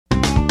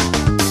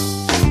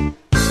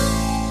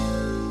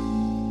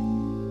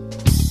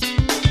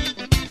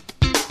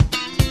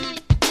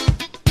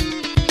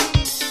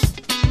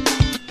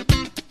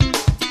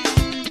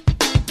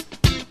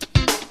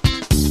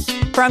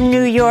From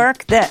New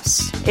York,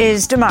 this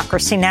is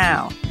Democracy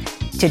Now!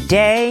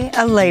 Today,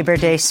 a Labor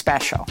Day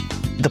special.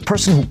 The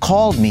person who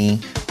called me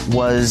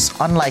was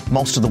unlike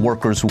most of the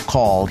workers who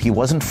called. He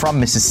wasn't from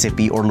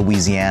Mississippi or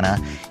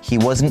Louisiana. He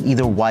wasn't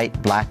either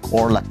white, black,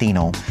 or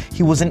Latino.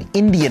 He was an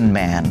Indian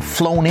man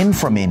flown in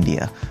from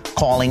India,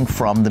 calling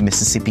from the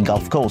Mississippi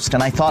Gulf Coast.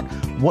 And I thought,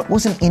 what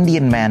was an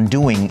Indian man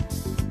doing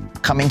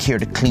coming here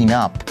to clean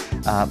up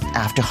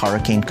after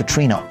Hurricane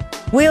Katrina?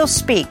 We'll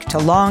speak to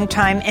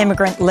longtime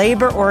immigrant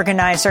labor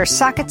organizer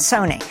Saket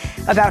Soni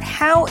about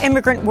how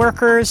immigrant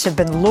workers have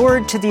been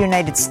lured to the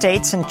United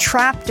States and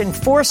trapped in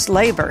forced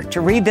labor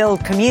to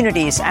rebuild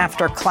communities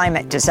after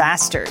climate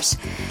disasters.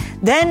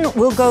 Then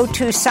we'll go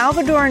to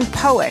Salvadoran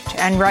poet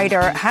and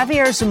writer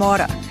Javier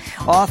Zamora,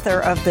 author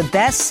of the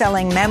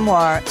best-selling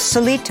memoir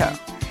Solito.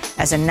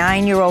 As a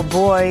 9-year-old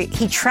boy,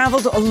 he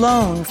traveled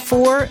alone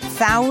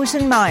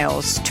 4,000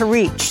 miles to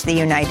reach the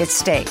United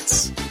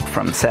States.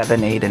 From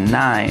 7, 8, and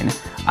 9,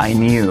 I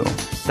knew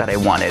that I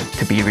wanted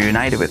to be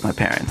reunited with my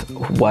parents.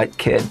 What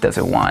kid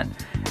doesn't want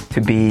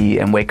to be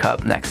and wake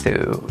up next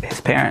to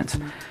his parents?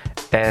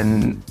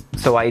 And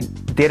so I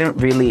didn't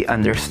really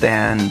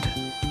understand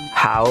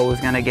how I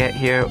was going to get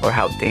here or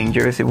how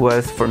dangerous it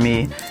was for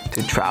me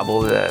to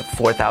travel the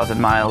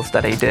 4,000 miles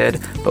that I did.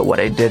 But what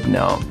I did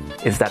know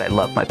is that I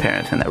loved my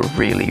parents and I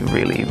really,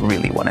 really,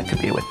 really wanted to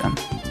be with them.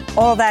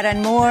 All that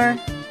and more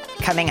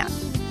coming up.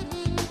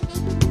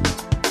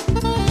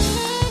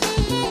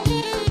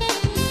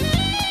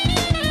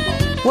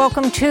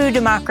 Welcome to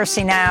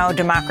Democracy Now!,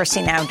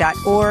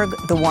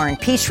 democracynow.org, The War and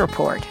Peace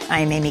Report.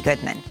 I'm Amy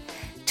Goodman.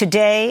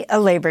 Today, a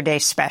Labor Day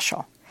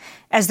special.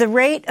 As the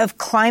rate of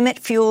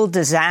climate-fueled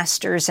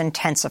disasters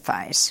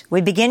intensifies,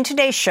 we begin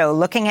today's show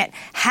looking at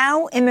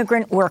how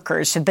immigrant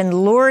workers have been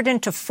lured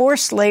into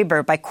forced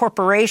labor by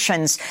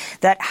corporations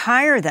that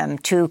hire them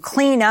to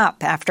clean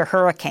up after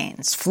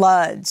hurricanes,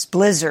 floods,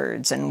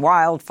 blizzards, and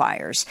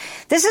wildfires.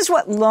 This is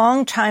what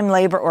longtime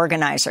labor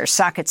organizer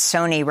Saket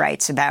Soni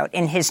writes about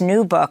in his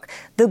new book,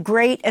 The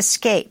Great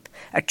Escape,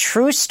 a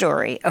true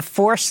story of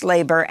forced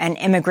labor and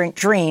immigrant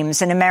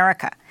dreams in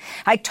America.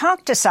 I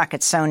talked to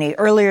Saket Soni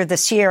earlier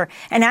this year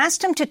and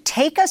asked him to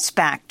take us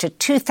back to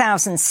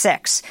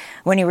 2006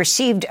 when he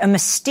received a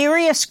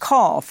mysterious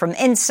call from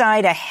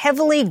inside a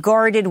heavily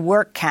guarded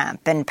work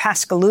camp in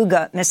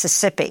Pascagoula,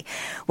 Mississippi,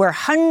 where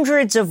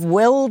hundreds of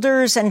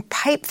welders and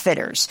pipe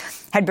fitters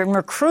had been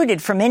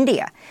recruited from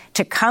India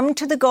to come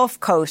to the Gulf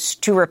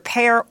Coast to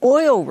repair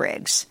oil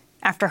rigs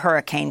after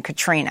Hurricane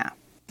Katrina.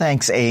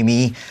 Thanks,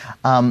 Amy.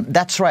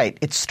 That's right.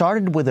 It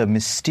started with a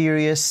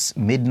mysterious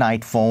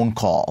midnight phone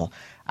call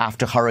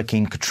after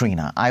Hurricane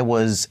Katrina. I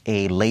was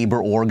a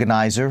labor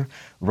organizer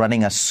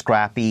running a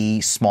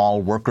scrappy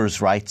small workers'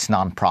 rights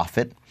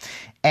nonprofit.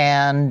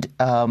 And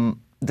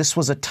this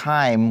was a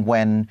time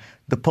when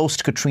the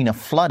post-Katrina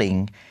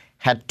flooding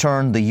had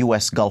turned the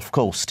U.S. Gulf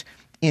Coast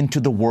into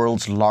the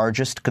world's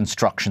largest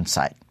construction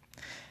site.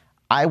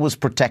 I was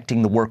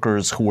protecting the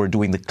workers who were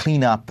doing the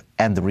cleanup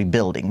and the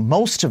rebuilding.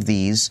 Most of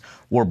these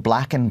were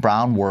black and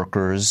brown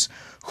workers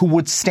who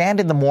would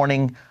stand in the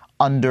morning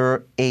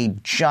under a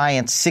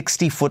giant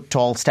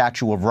 60-foot-tall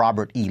statue of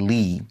Robert E.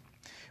 Lee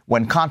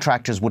when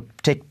contractors would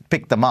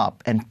pick them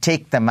up and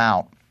take them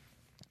out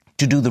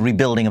to do the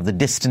rebuilding of the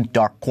distant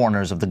dark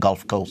corners of the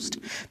Gulf Coast.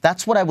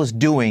 That's what I was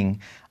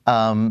doing.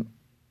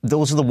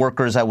 Those are the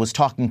workers I was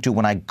talking to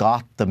when I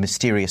got the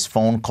mysterious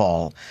phone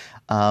call.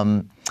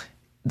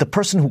 The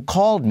person who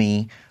called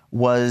me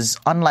was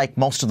unlike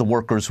most of the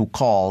workers who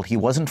called. He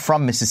wasn't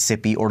from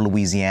Mississippi or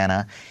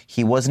Louisiana.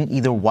 He wasn't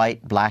either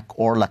white, black,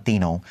 or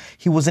Latino.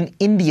 He was an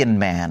Indian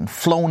man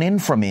flown in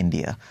from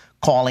India,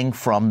 calling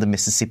from the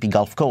Mississippi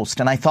Gulf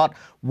Coast. And I thought,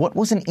 what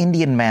was an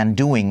Indian man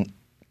doing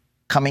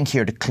coming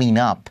here to clean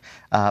up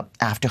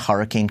after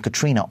Hurricane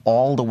Katrina,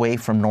 all the way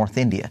from North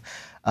India?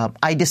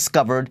 I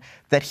discovered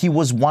that he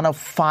was one of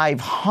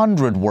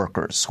 500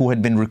 workers who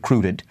had been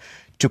recruited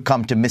to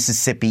come to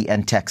Mississippi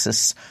and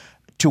Texas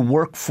to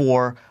work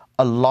for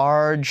a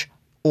large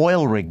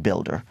oil rig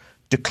builder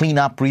to clean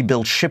up,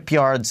 rebuild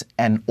shipyards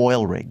and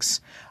oil rigs.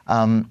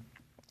 And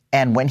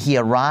when he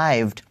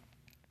arrived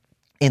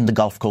in the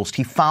Gulf Coast,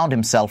 he found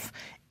himself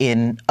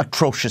in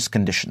atrocious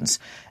conditions.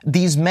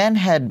 These men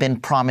had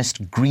been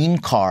promised green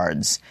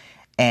cards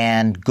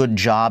and good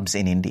jobs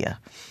in India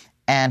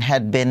and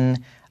had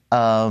been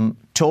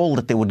told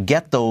that they would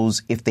get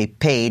those if they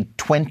paid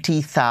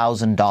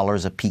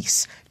 $20,000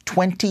 apiece.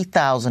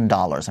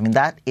 $20,000. I mean,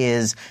 that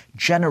is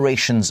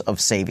generations of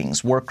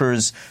savings.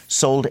 Workers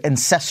sold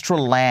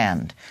ancestral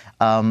land.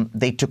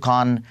 They took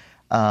on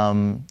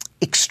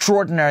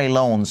extraordinary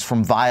loans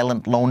from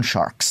violent loan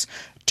sharks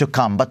to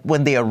come. But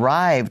when they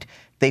arrived,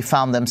 they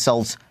found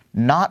themselves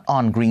not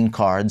on green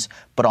cards,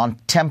 but on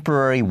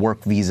temporary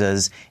work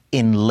visas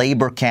in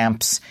labor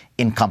camps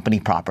in company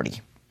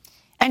property.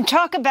 And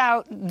talk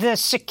about the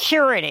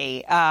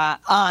security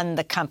on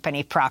the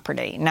company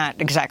property.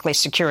 Not exactly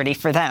security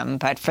for them,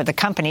 but for the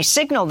company.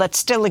 Signal that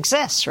still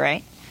exists,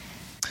 right?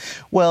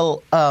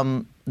 Well,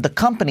 the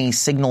company,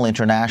 Signal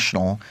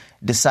International,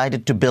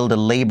 decided to build a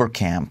labor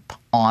camp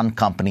on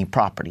company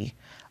property.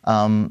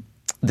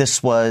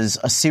 This was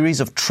a series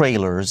of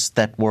trailers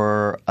that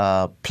were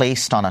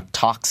placed on a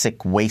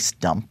toxic waste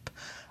dump.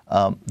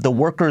 The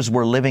workers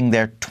were living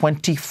there,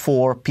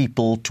 24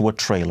 people to a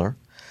trailer.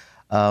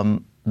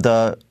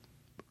 The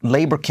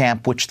labor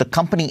camp, which the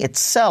company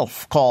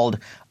itself called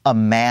a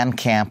man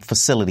camp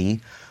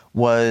facility,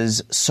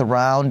 was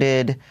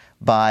surrounded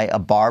by a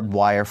barbed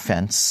wire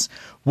fence.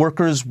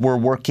 Workers were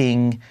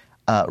working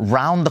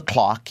round the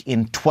clock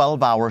in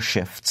 12-hour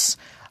shifts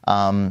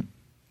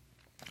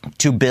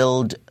to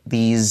build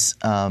these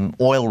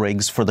oil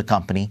rigs for the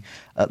company.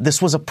 This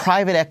was a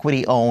private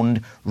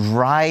equity-owned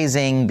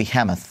rising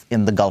behemoth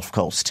in the Gulf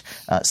Coast,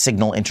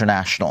 Signal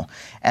International.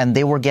 And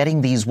they were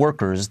getting these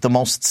workers, the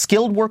most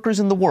skilled workers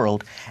in the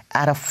world,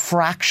 at a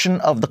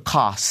fraction of the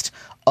cost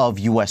of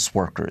U.S.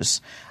 workers.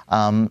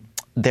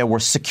 There were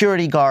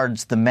security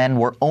guards. The men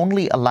were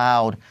only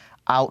allowed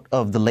out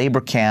of the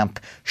labor camp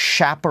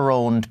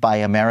chaperoned by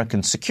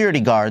American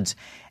security guards,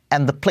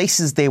 and the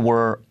places they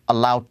were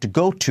allowed to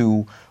go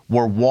to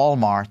were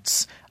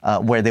Walmarts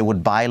where they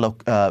would buy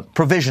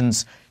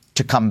provisions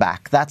to come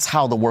back. That's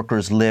how the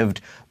workers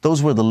lived.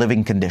 Those were the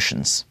living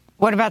conditions.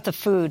 What about the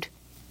food?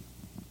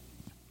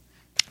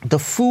 The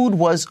food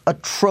was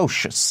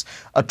atrocious.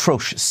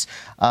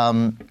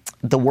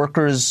 The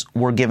workers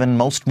were given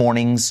most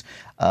mornings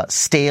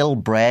stale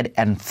bread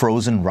and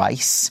frozen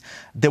rice.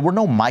 There were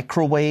no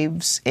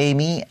microwaves,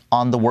 Amy,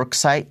 on the work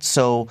site,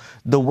 so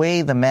the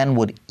way the men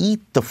would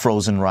eat the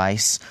frozen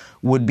rice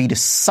would be to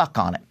suck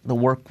on it.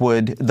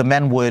 The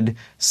men would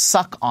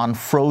suck on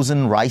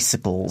frozen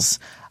ricicles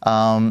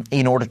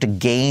in order to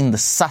gain the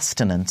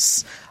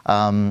sustenance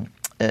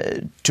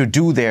to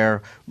do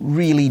their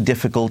really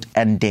difficult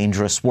and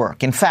dangerous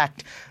work. In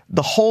fact,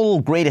 the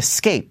whole Great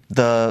Escape,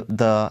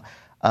 the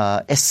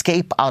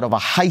escape out of a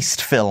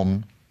heist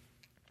film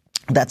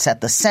that's at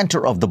the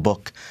center of the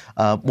book,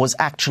 was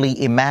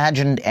actually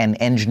imagined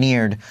and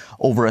engineered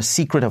over a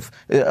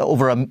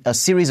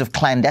series of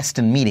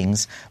clandestine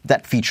meetings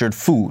that featured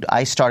food.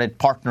 I started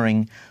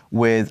partnering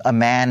with a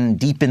man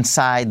deep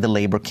inside the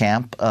labor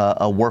camp,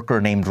 a worker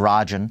named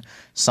Rajan,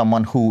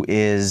 someone who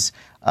is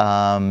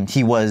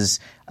he was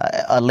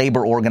a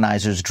labor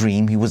organizer's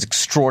dream. He was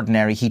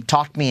extraordinary. He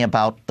taught me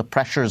about the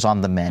pressures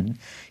on the men.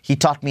 He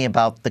taught me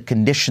about the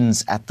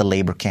conditions at the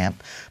labor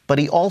camp. But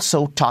he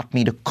also taught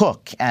me to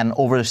cook. And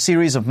over a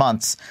series of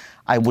months,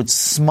 I would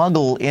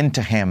smuggle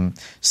into him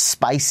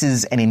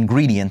spices and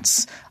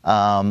ingredients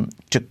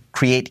to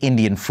create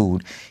Indian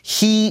food.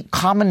 He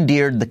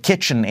commandeered the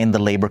kitchen in the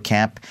labor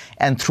camp,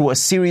 and through a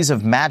series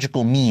of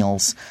magical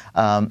meals,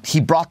 he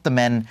brought the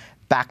men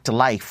back to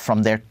life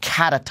from their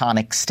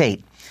catatonic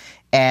state.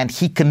 And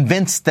he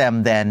convinced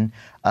them then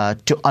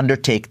to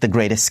undertake the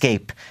Great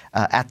Escape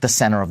at the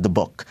center of the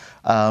book.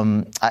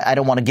 I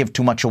don't want to give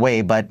too much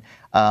away, but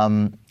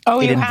it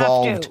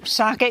involved... have to.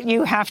 Saket,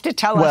 you have to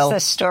tell us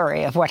the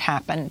story of what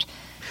happened.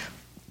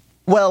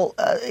 Well,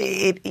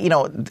 it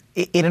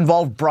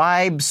involved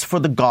bribes for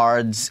the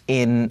guards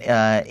involving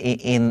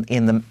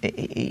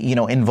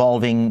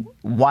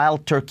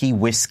wild turkey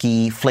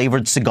whiskey,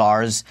 flavored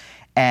cigars,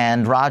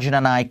 and Rajan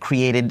and I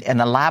created an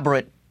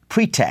elaborate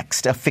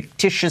pretext, a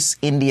fictitious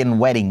Indian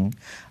wedding,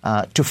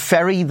 to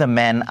ferry the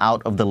men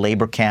out of the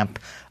labor camp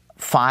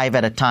 5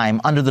 at a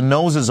time under the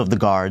noses of the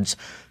guards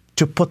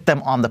to put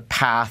them on the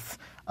path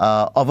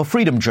of a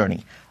freedom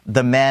journey.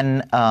 The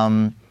men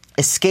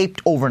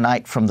escaped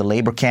overnight from the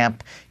labor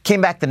camp,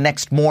 came back the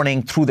next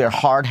morning, threw their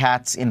hard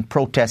hats in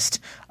protest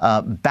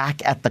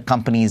back at the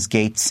company's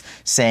gates,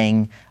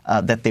 saying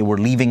that they were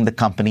leaving the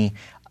company.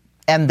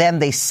 And then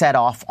they set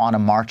off on a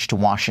march to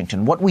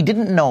Washington. What we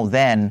didn't know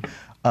then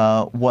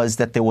was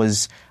that there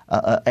was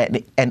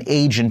an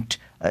agent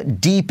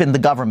deep in the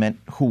government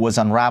who was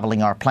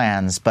unraveling our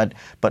plans. But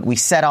we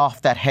set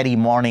off that heady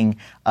morning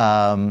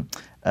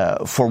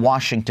for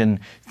Washington,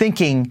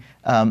 thinking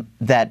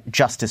that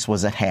justice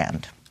was at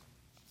hand.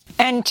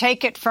 And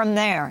take it from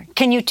there.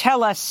 Can you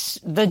tell us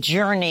the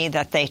journey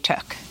that they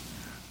took?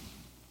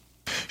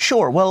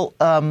 Sure. Well,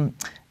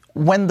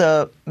 when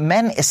the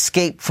men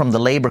escaped from the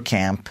labor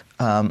camp,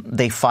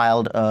 they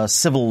filed a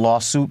civil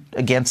lawsuit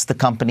against the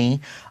company.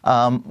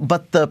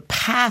 But the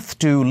path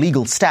to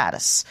legal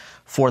status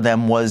for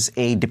them was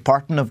a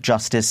Department of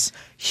Justice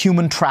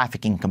human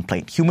trafficking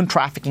complaint. Human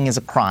trafficking is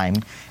a crime,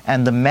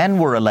 and the men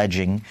were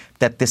alleging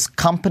that this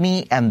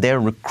company and their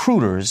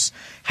recruiters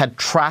had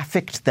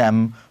trafficked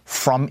them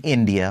from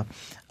India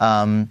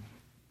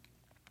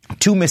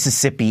to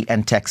Mississippi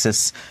and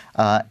Texas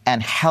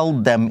and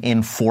held them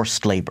in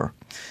forced labor.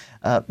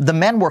 The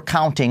men were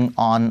counting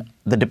on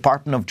the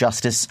Department of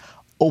Justice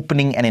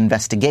opening an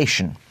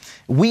investigation.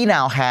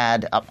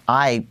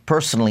 I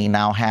personally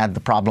now had the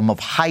problem of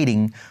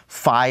hiding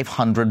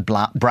 500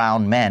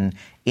 brown men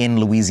in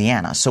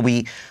Louisiana. So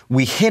we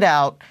hid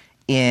out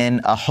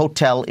in a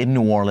hotel in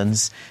New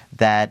Orleans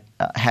that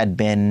had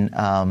been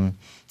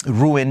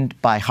ruined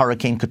by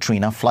Hurricane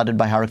Katrina, flooded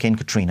by Hurricane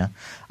Katrina.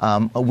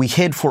 We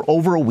hid for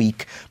over a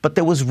week, but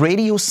there was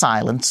radio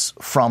silence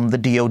from the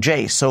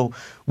DOJ. So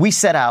we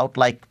set out,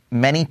 like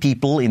many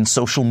people in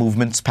social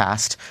movements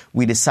past,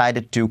 we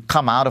decided to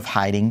come out of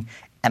hiding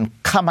and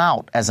come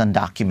out as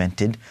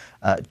undocumented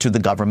to the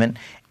government.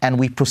 And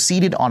we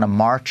proceeded on a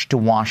march to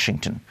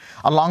Washington.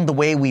 Along the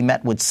way, we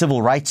met with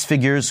civil rights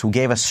figures who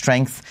gave us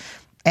strength.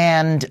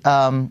 And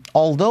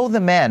although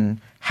the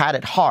men had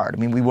it hard, I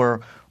mean, we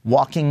were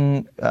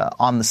walking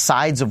on the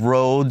sides of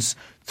roads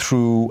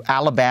through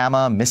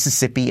Alabama,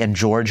 Mississippi, and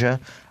Georgia.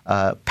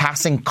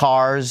 Passing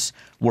cars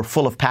were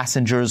full of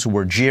passengers who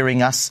were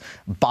jeering us.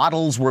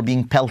 Bottles were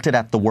being pelted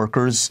at the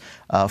workers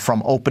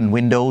from open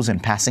windows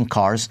and passing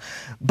cars.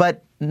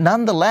 But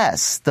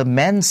nonetheless, the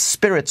men's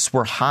spirits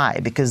were high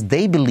because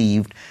they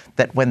believed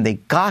that when they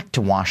got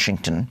to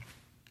Washington,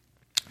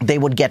 they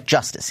would get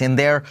justice. In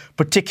their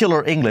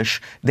particular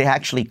English, they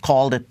actually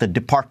called it the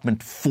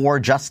Department for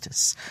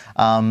Justice.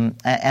 And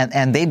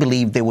they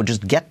believed they would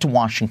just get to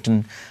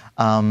Washington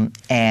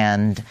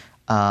and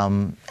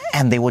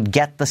they would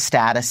get the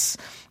status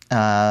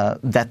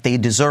that they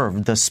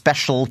deserved, the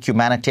special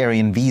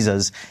humanitarian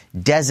visas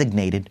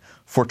designated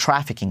for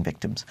trafficking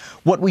victims.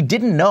 What we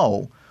didn't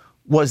know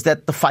was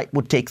that the fight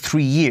would take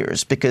 3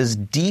 years because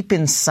deep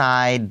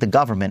inside the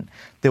government,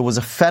 there was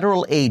a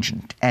federal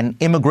agent, an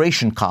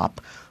immigration cop,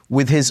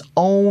 with his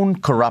own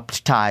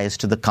corrupt ties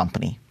to the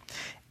company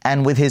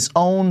and with his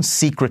own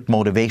secret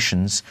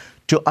motivations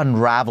to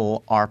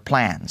unravel our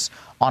plans.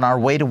 On our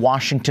way to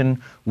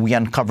Washington, we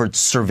uncovered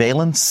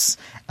surveillance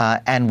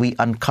and we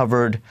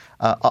uncovered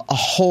a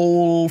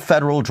whole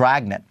federal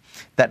dragnet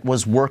that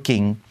was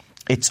working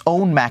its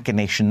own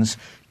machinations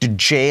to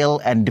jail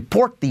and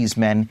deport these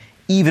men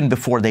even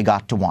before they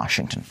got to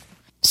Washington.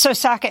 So,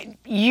 Saket,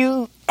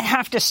 you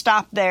have to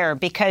stop there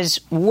because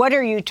what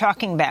are you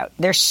talking about?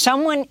 There's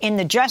someone in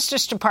the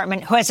Justice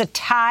Department who has a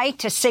tie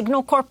to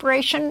Signal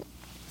Corporation?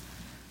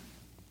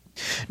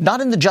 Not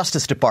in the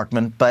Justice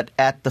Department, but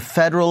at the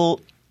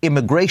federal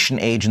immigration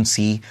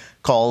agency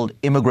called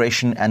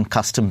Immigration and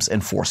Customs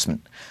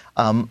Enforcement.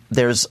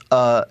 There's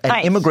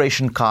an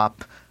immigration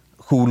cop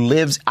who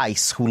lives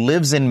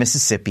in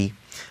Mississippi,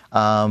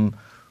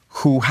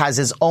 who has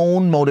his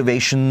own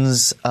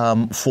motivations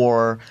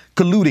for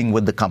colluding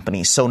with the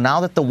company. So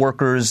now that the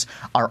workers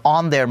are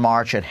on their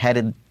march and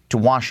headed to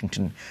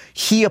Washington,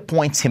 he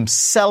appoints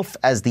himself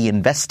as the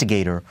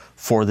investigator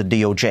for the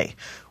DOJ.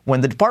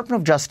 When the Department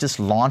of Justice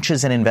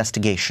launches an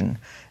investigation,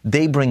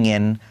 they bring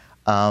in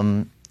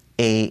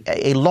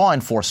a law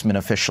enforcement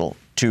official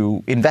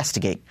to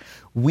investigate.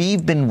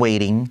 We've been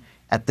waiting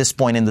at this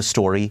point in the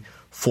story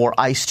for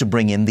ICE to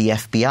bring in the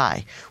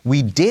FBI.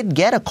 We did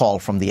get a call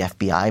from the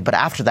FBI, but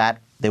after that,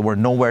 they were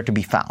nowhere to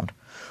be found.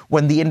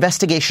 When the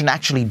investigation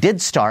actually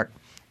did start,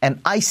 an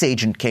ICE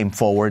agent came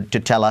forward to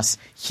tell us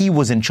he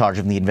was in charge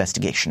of the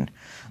investigation.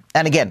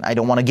 And again, I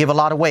don't want to give a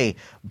lot away,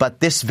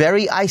 but this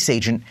very ICE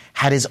agent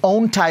had his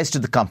own ties to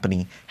the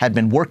company, had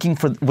been working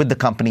with the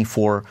company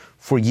for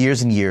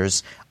years and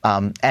years,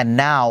 and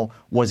now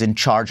was in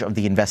charge of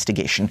the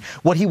investigation.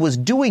 What he was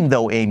doing,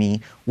 though,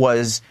 Amy,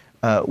 was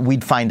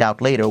we'd find out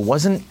later,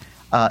 wasn't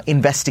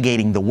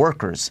investigating the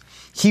workers.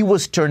 He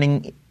was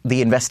turning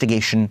the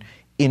investigation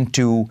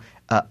into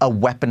a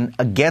weapon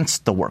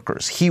against the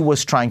workers. He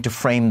was trying to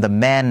frame the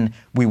men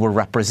we were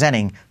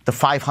representing, the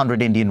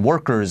 500 Indian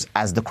workers,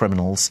 as the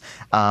criminals,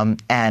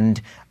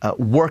 and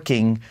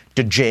working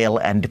to jail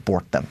and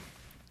deport them.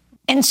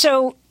 And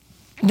so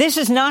this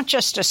is not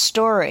just a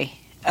story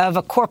of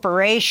a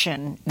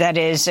corporation that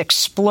is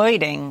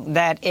exploiting,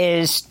 that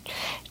is,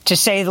 to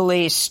say the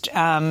least,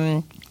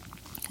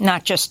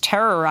 not just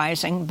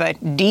terrorizing,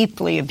 but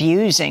deeply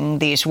abusing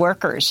these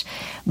workers.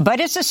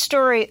 But it's a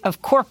story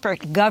of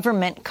corporate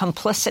government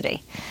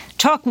complicity.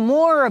 Talk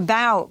more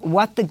about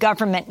what the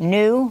government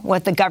knew,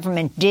 what the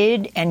government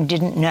did and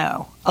didn't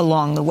know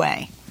along the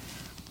way.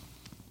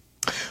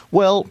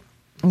 Well,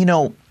 you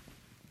know,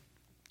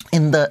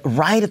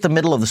 right at the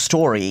middle of the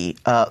story,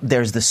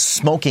 there's this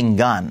smoking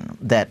gun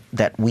that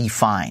we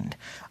find.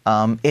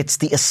 It's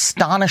the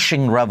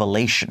astonishing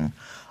revelation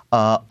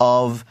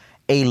of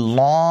a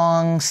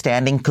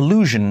long-standing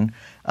collusion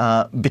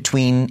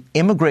between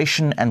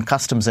Immigration and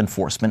Customs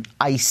Enforcement,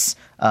 ICE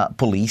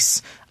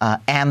police,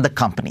 and the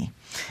company.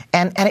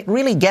 And it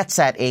really gets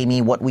at,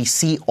 Amy, what we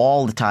see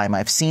all the time.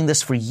 I've seen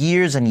this for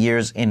years and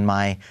years in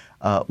my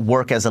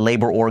work as a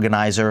labor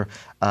organizer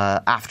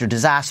after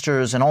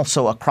disasters and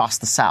also across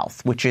the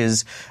South, which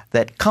is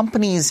that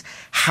companies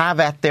have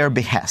at their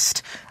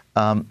behest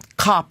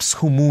cops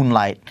who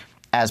moonlight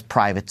as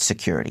private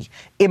security,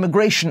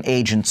 immigration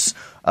agents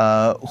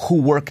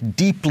who work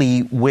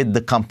deeply with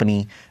the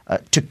company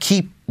to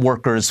keep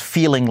workers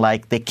feeling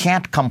like they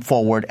can't come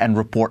forward and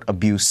report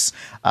abuse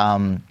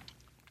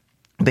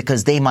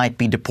because they might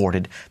be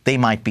deported, they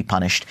might be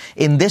punished.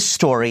 In this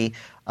story,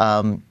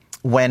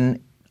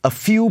 when a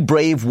few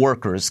brave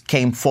workers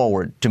came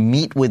forward to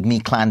meet with me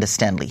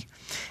clandestinely,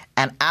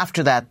 and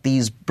after that,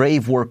 these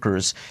brave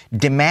workers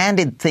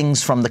demanded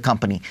things from the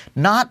company,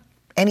 not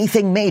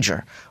anything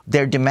major.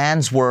 Their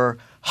demands were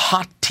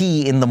hot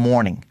tea in the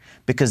morning,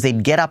 because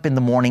they'd get up in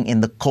the morning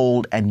in the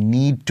cold and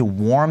need to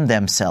warm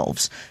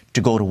themselves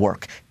to go to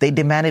work. They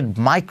demanded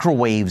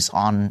microwaves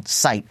on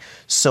site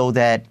so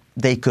that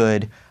they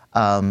could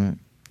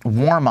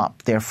warm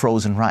up their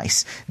frozen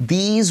rice.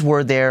 These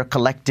were their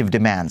collective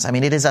demands. I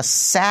mean, it is a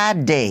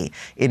sad day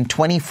in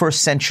 21st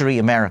century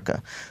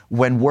America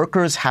when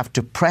workers have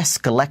to press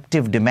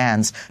collective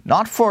demands,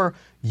 not for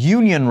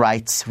union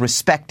rights,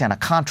 respect, and a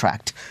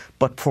contract,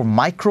 but for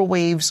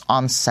microwaves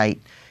on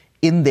site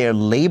in their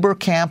labor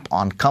camp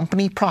on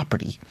company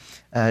property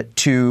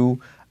to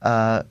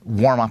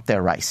warm up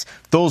their rice.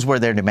 Those were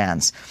their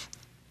demands.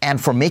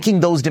 And for making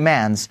those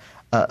demands,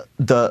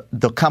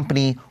 the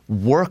company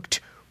worked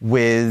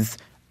with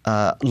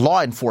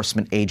law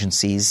enforcement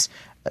agencies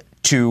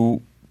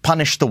to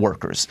punish the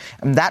workers.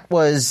 And that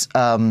was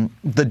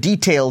the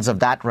details of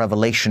that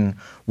revelation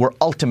were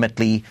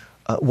ultimately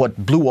what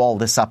blew all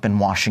this up in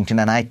Washington.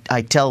 And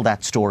I tell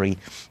that story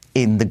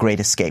in The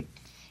Great Escape.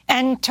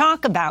 And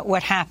talk about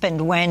what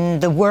happened when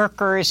the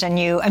workers and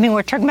you, I mean,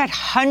 we're talking about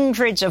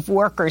hundreds of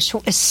workers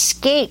who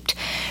escaped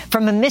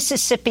from a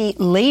Mississippi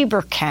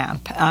labor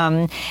camp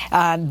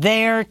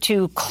there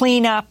to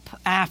clean up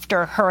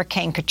after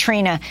Hurricane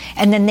Katrina,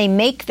 and then they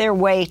make their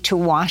way to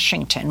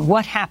Washington.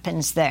 What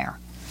happens there?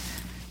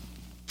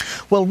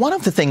 Well, one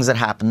of the things that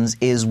happens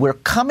is we're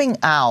coming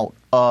out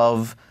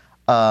of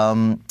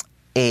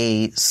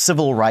a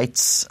civil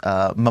rights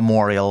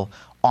memorial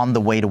on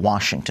the way to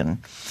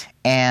Washington.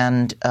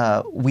 And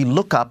we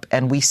look up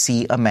and we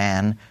see a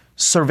man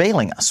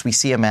surveilling us. We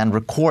see a man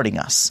recording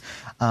us.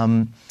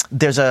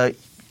 There's a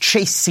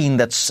chase scene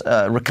that's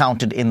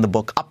recounted in the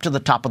book up to the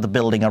top of the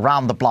building,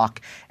 around the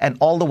block, and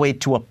all the way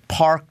to a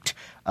parked,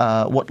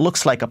 what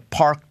looks like a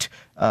parked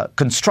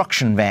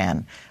construction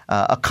van,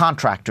 a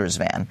contractor's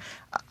van.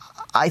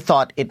 I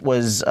thought it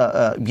was,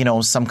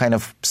 some kind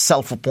of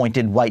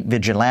self-appointed white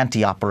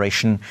vigilante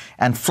operation,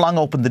 and flung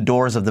open the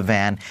doors of the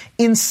van.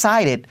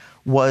 Inside it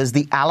was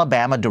the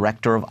Alabama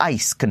director of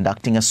ICE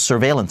conducting a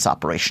surveillance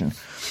operation.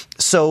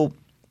 So,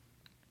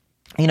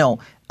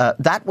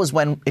 that was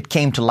when it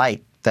came to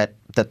light that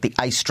the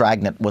ICE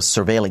dragnet was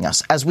surveilling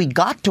us. As we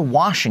got to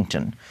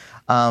Washington,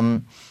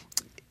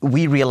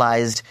 we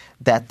realized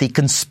that the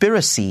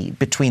conspiracy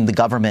between the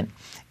government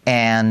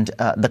and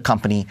the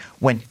company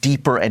went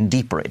deeper and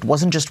deeper. It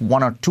wasn't just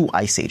one or two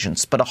ICE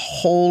agents, but a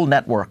whole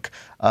network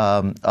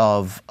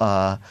of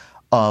law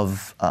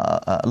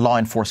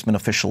enforcement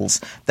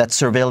officials that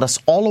surveilled us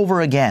all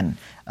over again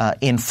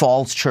in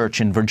Falls Church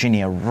in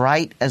Virginia,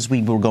 right as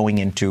we were going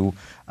into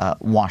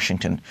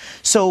Washington.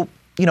 So,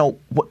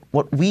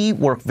 what we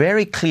were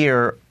very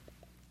clear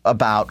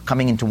about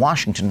coming into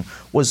Washington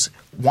was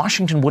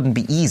Washington wouldn't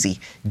be easy.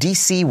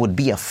 D.C. would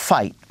be a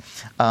fight.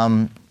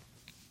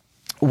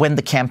 When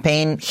the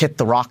campaign hit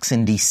the rocks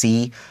in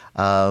D.C.,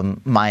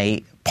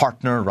 my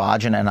partner,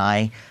 Rajan, and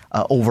I,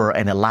 over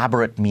an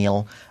elaborate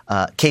meal,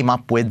 came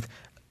up with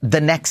the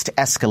next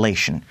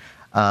escalation.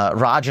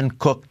 Rajan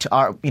cooked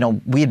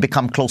we had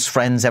become close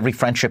friends. Every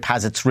friendship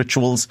has its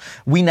rituals.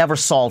 We never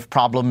solved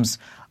problems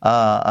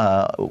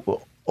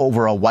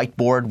over a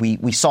whiteboard.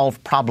 We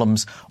solved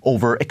problems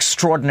over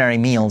extraordinary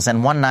meals.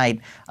 And one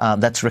night,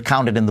 that's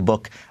recounted in the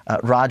book,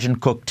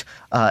 Rajan cooked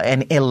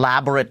an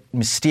elaborate,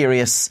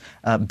 mysterious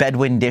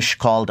Bedouin dish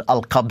called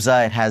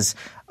al-kabza. It has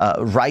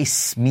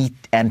rice, meat,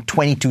 and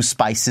 22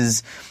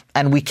 spices.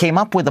 And we came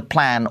up with a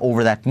plan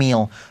over that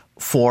meal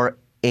for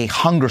a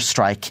hunger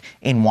strike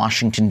in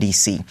Washington,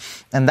 D.C.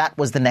 And that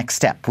was the next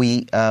step.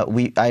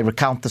 I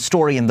recount the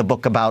story in the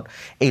book about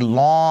a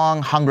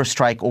long hunger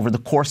strike over the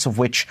course of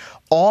which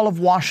all of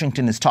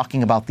Washington is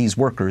talking about these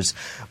workers.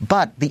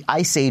 But the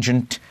ICE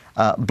agent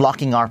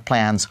blocking our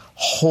plans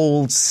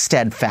holds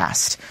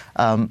steadfast.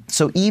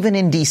 So even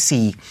in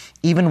D.C.,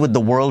 even with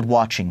the world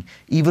watching,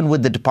 even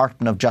with the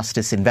Department of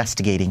Justice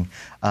investigating,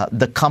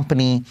 the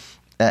company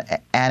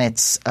and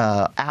its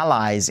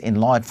allies in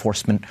law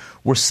enforcement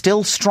were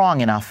still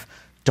strong enough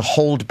to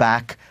hold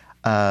back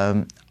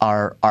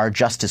our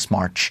justice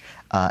march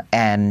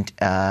and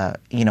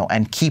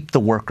keep the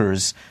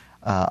workers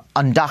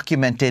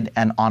undocumented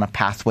and on a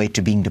pathway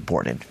to being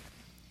deported.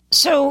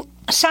 So,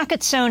 Saket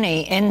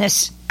Soni, in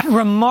this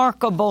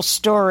remarkable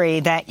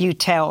story that you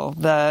tell,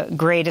 The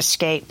Great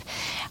Escape,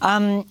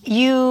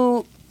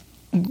 you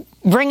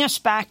bring us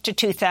back to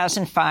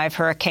 2005,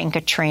 Hurricane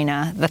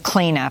Katrina, the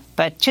cleanup.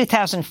 But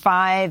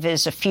 2005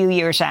 is a few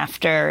years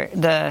after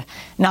the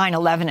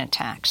 9/11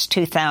 attacks,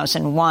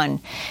 2001.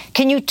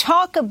 Can you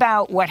talk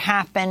about what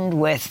happened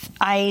with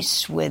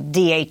ICE, with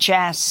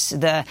DHS,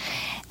 the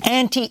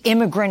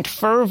anti-immigrant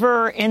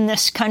fervor in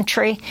this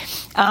country,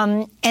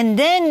 and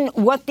then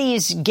what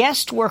these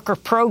guest worker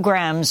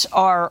programs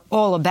are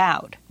all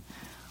about?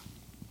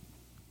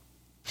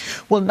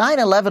 Well,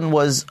 9/11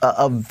 was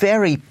a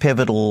very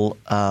pivotal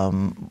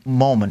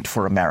moment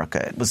for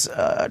America. It was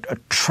a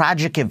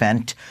tragic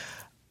event,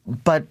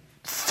 but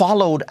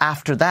followed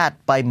after that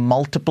by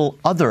multiple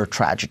other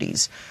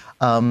tragedies.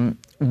 One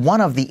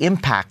of the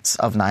impacts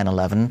of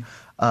 9/11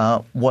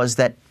 was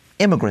that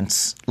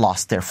immigrants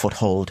lost their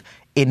foothold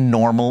in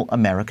normal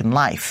American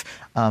life.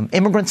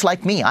 Immigrants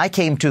like me, I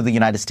came to the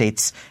United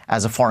States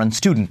as a foreign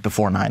student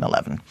before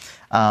 9/11.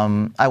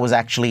 I was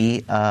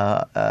actually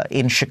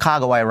in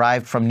Chicago. I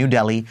arrived from New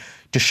Delhi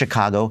to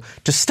Chicago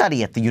to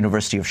study at the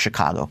University of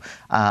Chicago.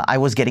 I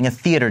was getting a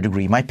theater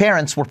degree. My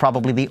parents were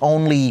probably the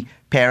only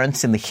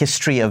parents in the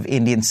history of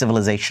Indian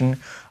civilization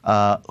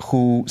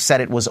who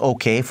said it was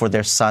okay for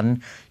their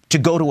son to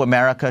go to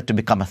America to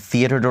become a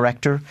theater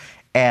director.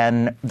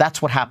 And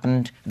that's what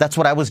happened. That's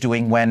what I was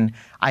doing when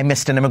I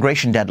missed an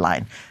immigration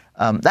deadline.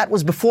 That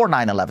was before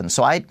 9/11.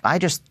 So I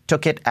just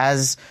took it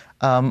as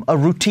a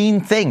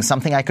routine thing,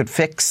 something I could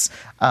fix.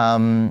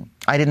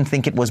 I didn't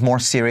think it was more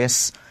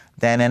serious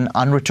than an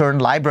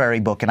unreturned library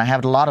book, and I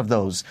have a lot of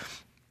those.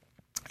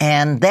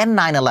 And then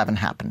 9/11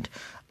 happened,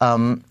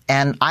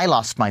 and I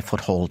lost my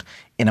foothold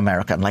in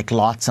America, like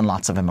lots and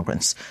lots of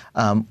immigrants.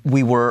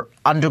 We were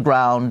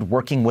underground,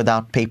 working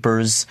without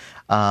papers,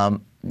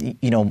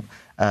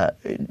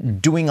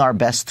 doing our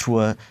best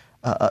through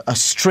a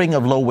string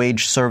of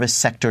low-wage service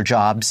sector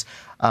jobs.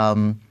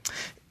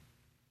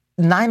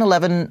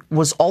 9/11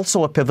 was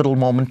also a pivotal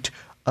moment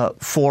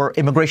for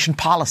immigration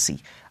policy.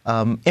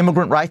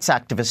 Immigrant rights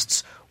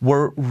activists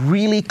were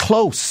really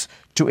close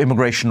to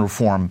immigration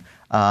reform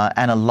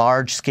and a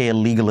large-scale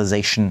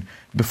legalization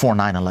before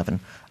 9/11.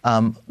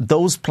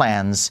 Those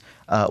plans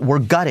were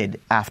gutted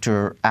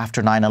after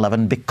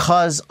 9/11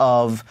 because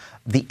of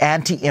the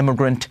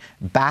anti-immigrant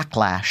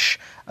backlash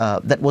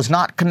that was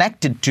not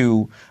connected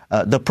to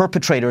the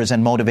perpetrators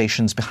and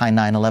motivations behind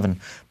 9/11,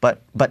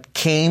 but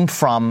came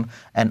from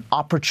an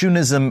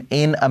opportunism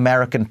in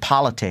American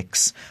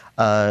politics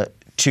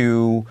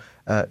to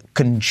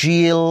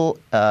congeal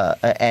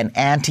an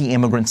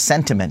anti-immigrant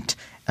sentiment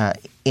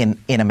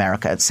in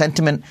America, a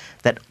sentiment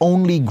that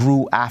only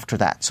grew after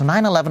that. So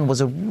 9/11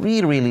 was a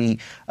really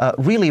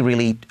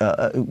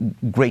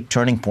great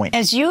turning point.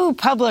 As you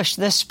publish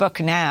this book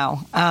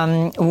now,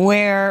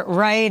 we're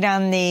right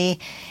on the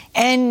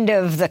end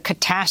of the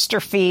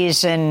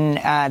catastrophes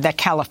that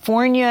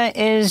California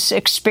is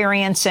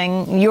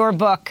experiencing. Your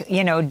book,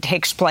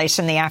 takes place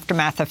in the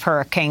aftermath of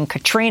Hurricane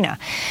Katrina,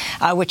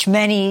 which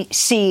many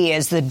see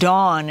as the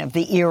dawn of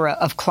the era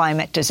of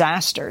climate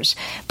disasters.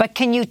 But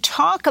can you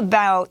talk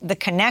about the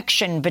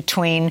connection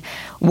between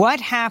what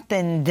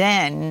happened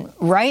then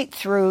right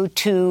through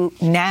to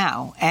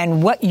now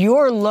and what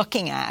you're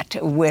looking at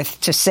with,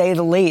 to say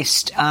the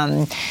least,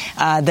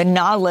 the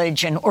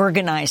knowledge and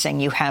organizing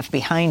you have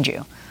behind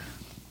you?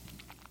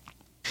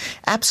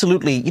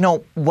 Absolutely.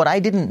 What I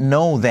didn't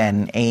know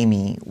then,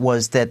 Amy,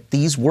 was that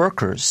these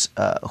workers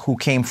who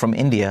came from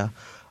India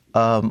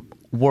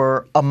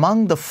were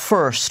among the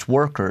first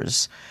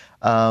workers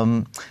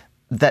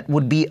that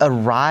would be a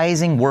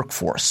rising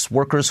workforce,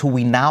 workers who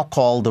we now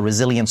call the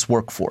resilience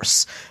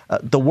workforce,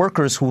 the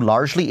workers who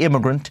largely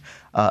immigrant,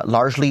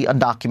 largely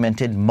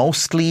undocumented,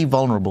 mostly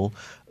vulnerable,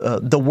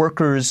 the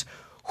workers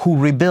who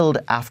rebuild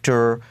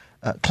after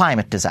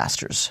climate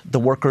disasters, the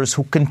workers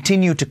who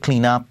continue to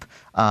clean up,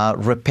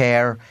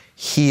 repair,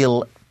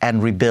 heal,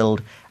 and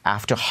rebuild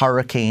after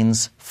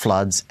hurricanes,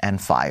 floods, and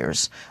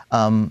fires.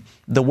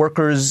 The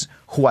workers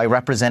who I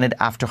represented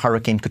after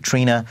Hurricane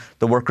Katrina,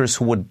 the workers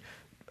who would,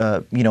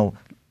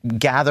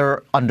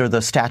 gather under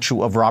the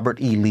statue of Robert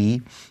E.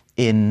 Lee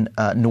in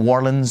New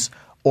Orleans,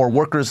 or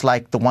workers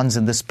like the ones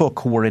in this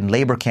book who were in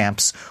labor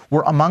camps,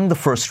 were among the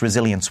first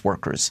resilience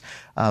workers.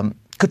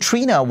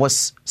 Katrina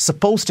was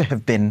supposed to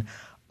have been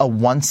a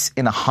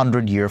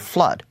once-in-a-100-year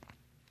flood.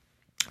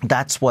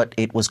 That's what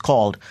it was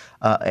called,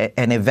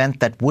 an event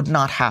that would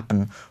not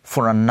happen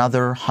for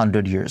another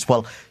 100 years.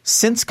 Well,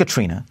 since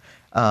Katrina,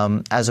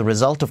 as a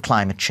result of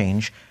climate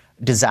change,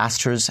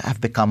 disasters have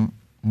become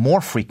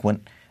more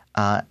frequent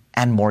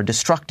and more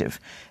destructive.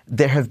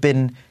 There have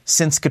been,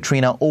 since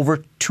Katrina,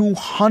 over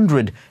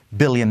 $200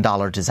 billion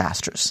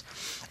disasters.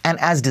 And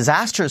as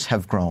disasters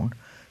have grown,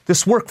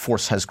 this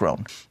workforce has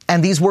grown.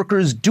 And these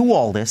workers do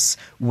all this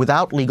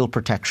without legal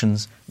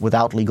protections,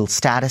 without legal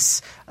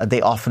status.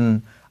 They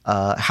often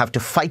have to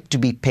fight to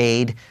be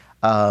paid.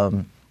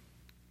 And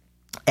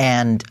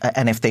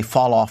if they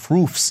fall off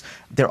roofs,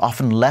 they're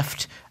often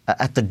left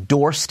at the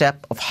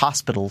doorstep of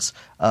hospitals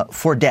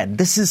for dead.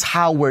 This is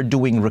how we're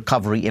doing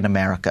recovery in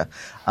America.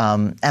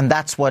 And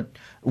that's what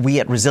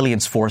we at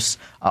Resilience Force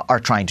are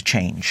trying to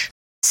change.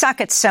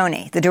 Saket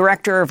Soni, the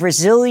director of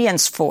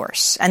Resilience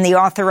Force and the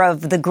author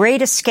of The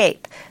Great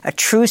Escape, a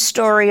true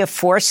story of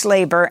forced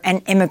labor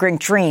and immigrant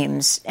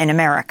dreams in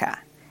America.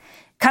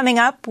 Coming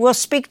up, we'll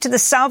speak to the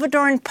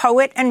Salvadoran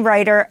poet and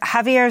writer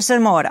Javier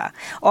Zamora,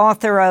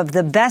 author of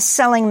the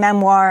best-selling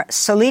memoir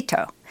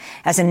Solito.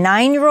 As a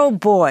 9-year-old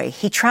boy,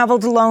 he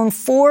traveled alone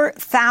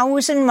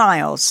 4,000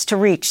 miles to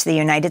reach the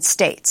United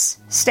States.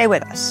 Stay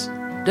with us.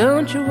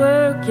 Don't you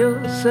work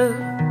yourself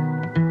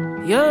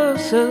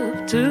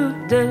to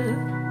death.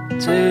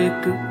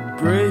 Take a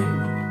break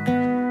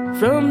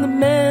from the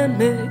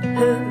man-made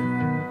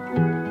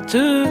hell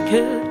to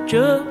catch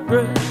your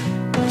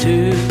breath.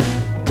 Today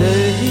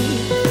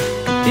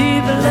could be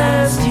the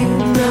last you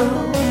know.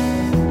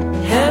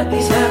 Had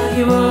Happy's how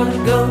you ought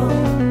to go.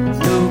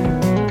 No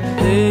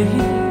pain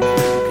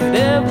could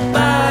ever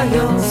buy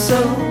your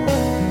soul,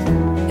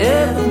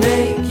 ever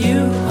make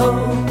you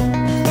whole.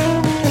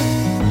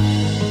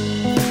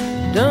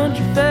 Don't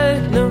you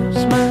fake no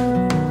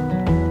smile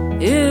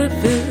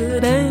if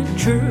it ain't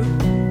true.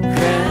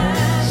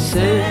 Cry,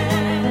 say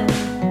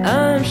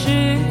I'm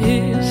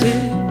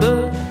cheesy,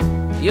 but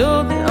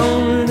you're the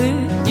only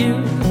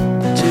you.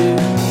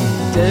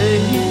 Today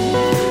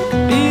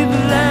could be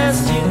the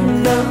last you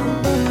know.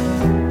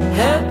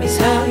 Happy's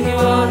how you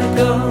ought to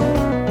go.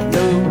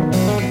 No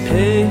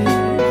pain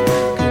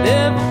could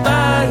ever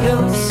buy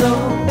your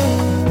soul,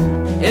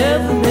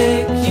 ever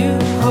make you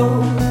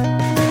whole.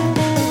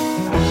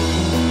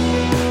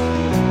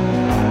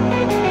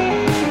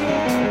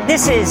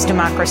 This is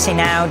Democracy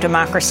Now!,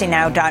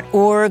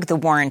 democracynow.org, The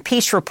War and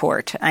Peace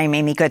Report. I'm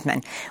Amy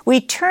Goodman. We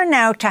turn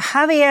now to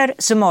Javier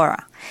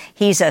Zamora.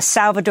 He's a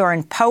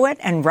Salvadoran poet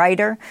and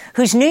writer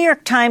whose New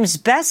York Times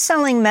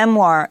best-selling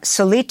memoir,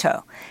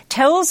 Solito,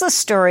 tells the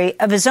story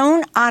of his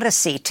own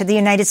odyssey to the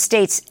United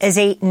States as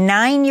a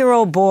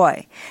 9-year-old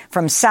boy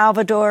from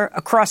Salvador,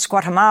 across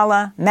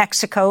Guatemala,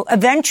 Mexico,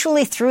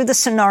 eventually through the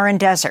Sonoran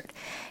Desert.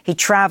 He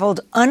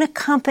traveled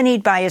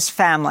unaccompanied by his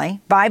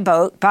family, by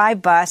boat, by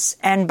bus,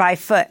 and by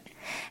foot.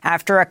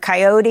 After a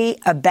coyote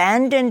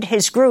abandoned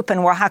his group in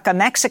Oaxaca,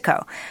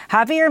 Mexico,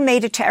 Javier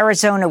made it to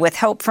Arizona with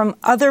help from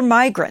other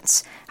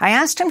migrants. I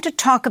asked him to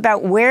talk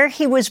about where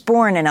he was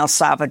born in El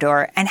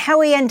Salvador and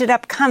how he ended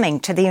up coming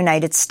to the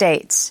United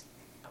States.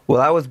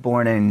 Well, I was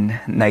born in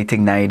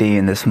 1990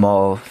 in the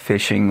small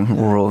fishing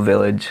rural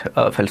village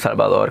of El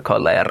Salvador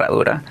called La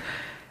Herradura.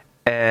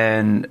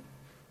 And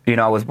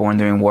I was born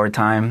during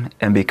wartime,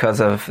 and because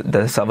of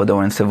the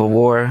Salvadoran Civil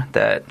War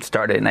that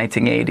started in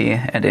 1980,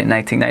 and in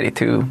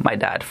 1992, my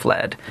dad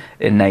fled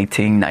in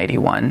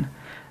 1991.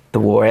 The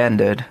war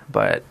ended,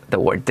 but the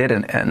war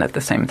didn't end at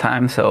the same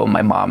time, so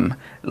my mom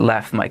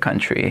left my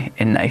country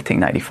in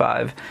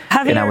 1995,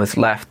 and I was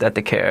left at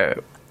the care.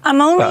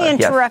 I'm only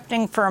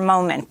interrupting for a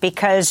moment,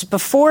 because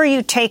before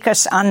you take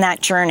us on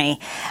that journey,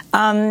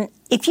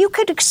 if you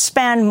could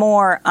expand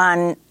more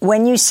on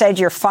when you said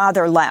your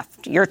father left.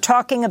 You're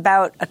talking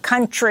about a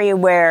country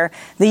where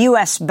the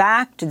U.S.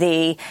 backed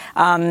the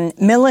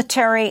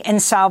military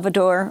in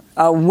Salvador,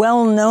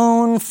 well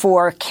known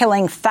for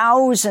killing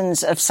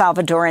thousands of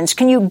Salvadorans.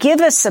 Can you give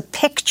us a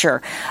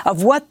picture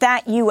of what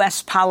that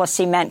U.S.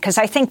 policy meant? Because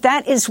I think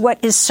that is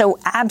what is so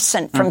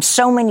absent from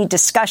so many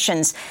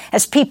discussions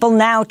as people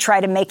now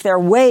try to make their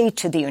way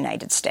to the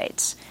United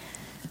States.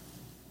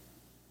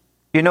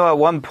 At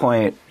one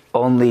point,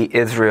 only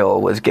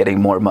Israel was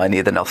getting more money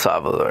than El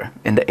Salvador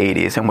in the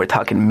 80s, and we're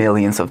talking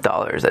millions of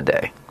dollars a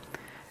day.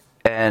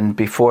 And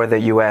before the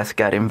U.S.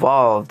 got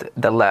involved,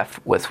 the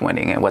left was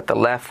winning, and what the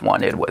left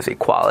wanted was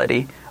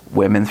equality,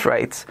 women's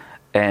rights,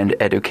 and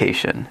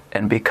education.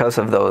 And because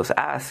of those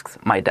asks,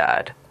 my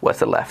dad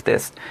was a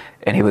leftist,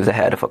 and he was the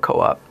head of a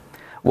co-op.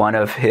 One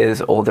of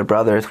his older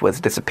brothers was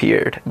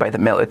disappeared by the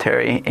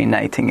military in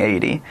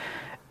 1980,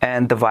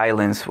 and the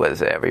violence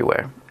was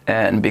everywhere.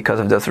 And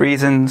because of those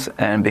reasons,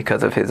 and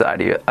because of his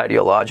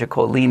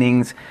ideological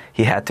leanings,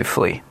 he had to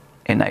flee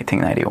in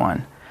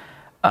 1991.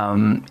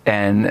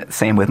 And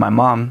same with my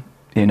mom.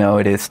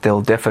 It is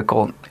still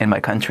difficult in my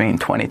country in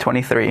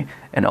 2023,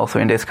 and also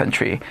in this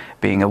country,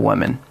 being a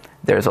woman.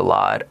 There's a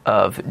lot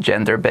of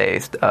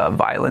gender-based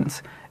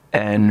violence.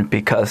 And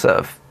because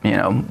of,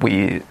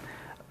 you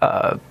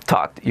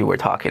were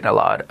talking a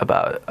lot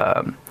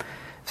about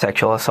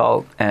sexual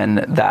assault, and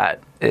that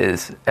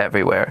is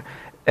everywhere.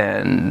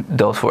 And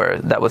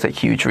that was a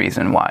huge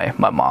reason why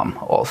my mom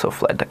also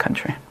fled the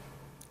country.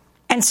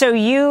 And so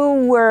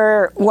you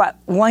were,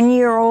 1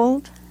 year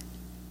old?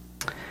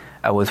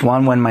 I was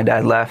 1 when my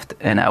dad left,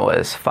 and I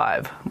was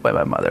 5 when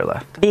my mother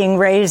left. Being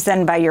raised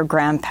then by your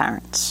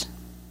grandparents.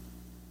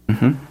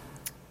 Mm-hmm.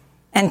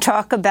 And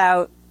talk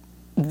about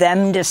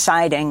them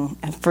deciding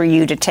for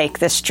you to take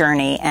this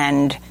journey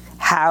and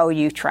how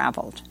you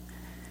traveled.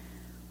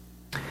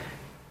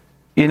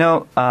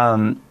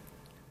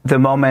 The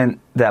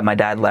moment that my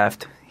dad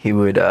left, we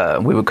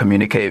would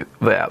communicate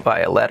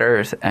via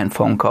letters and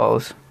phone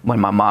calls. When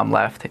my mom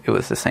left, it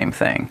was the same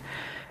thing.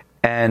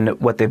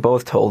 And what they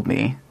both told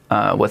me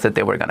was that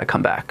they were going to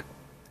come back.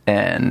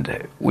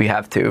 And we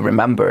have to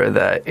remember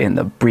that in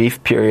the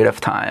brief period of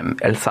time,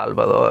 El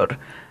Salvador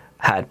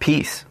had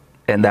peace.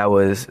 And that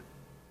was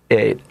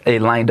it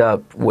lined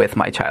up with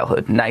my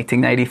childhood.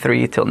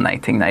 1993 till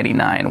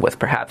 1999 was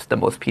perhaps the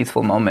most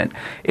peaceful moment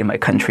in my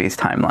country's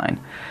timeline.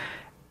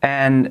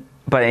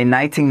 But in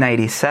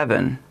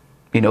 1997,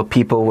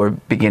 people were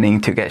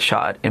beginning to get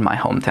shot in my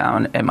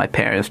hometown, and my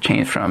parents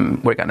changed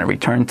from, we're going to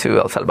return to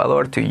El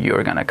Salvador, to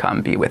you're going to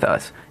come be with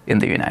us in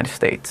the United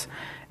States.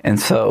 And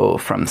so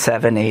from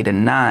 7, 8,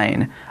 and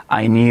 9,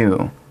 I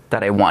knew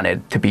that I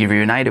wanted to be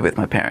reunited with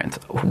my parents.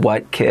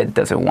 What kid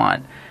doesn't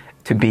want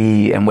to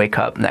be and wake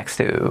up next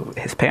to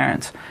his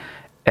parents?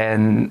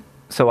 And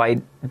so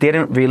I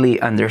didn't really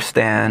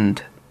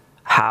understand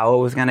how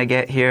I was going to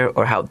get here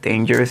or how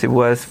dangerous it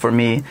was for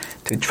me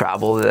to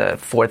travel the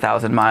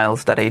 4,000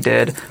 miles that I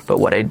did. But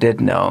what I did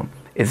know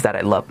is that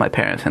I loved my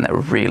parents and I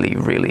really,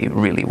 really,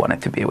 really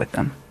wanted to be with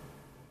them.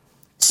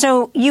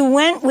 So you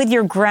went with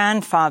your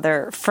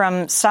grandfather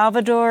from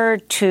Salvador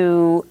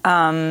to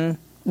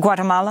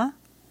Guatemala?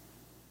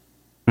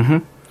 Mm-hmm.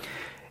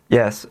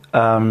 Yes.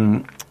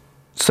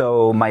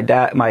 So my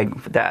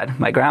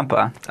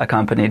grandpa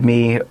accompanied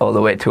me all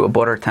the way to a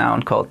border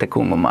town called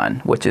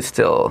Tecumuman, which is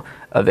still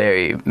a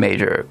very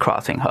major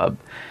crossing hub.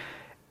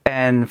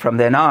 And from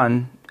then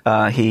on,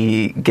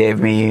 he gave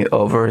me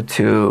over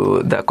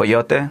to the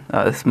Coyote,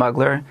 the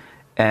smuggler,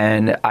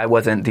 and I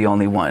wasn't the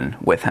only one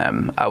with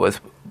him. I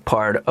was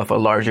part of a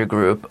larger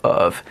group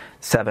of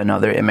 7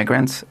 other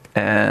immigrants,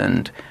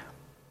 and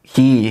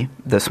he,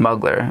 the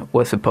smuggler,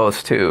 was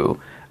supposed to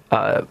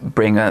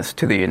bring us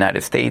to the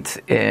United States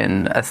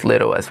in as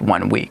little as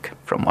 1 week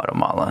from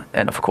Guatemala.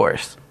 And of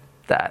course,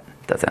 that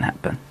doesn't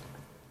happen.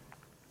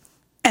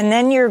 And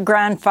then your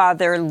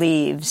grandfather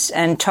leaves,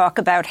 and talk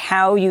about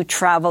how you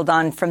traveled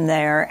on from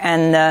there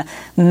and the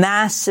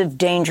massive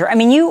danger. I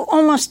mean, you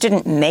almost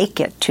didn't make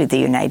it to the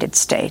United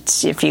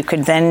States. If you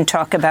could then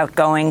talk about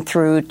going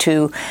through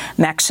to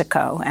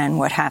Mexico and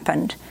what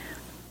happened.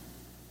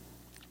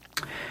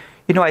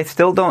 You know, I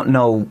still don't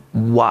know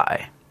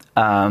why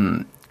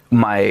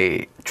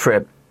my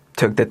trip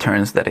took the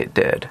turns that it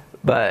did.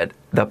 But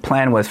the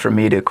plan was for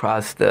me to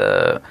cross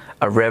a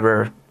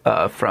river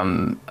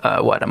from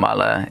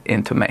Guatemala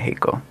into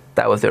Mexico.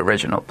 That was the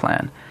original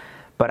plan.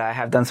 But I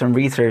have done some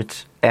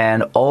research,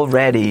 and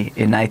already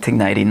in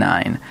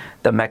 1999,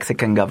 the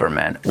Mexican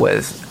government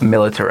was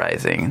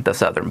militarizing the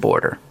southern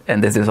border.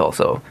 And this is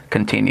also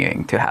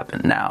continuing to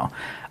happen now.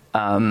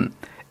 And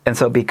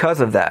so because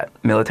of that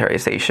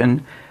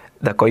militarization,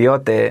 the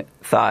Coyote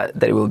thought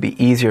that it would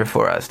be easier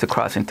for us to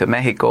cross into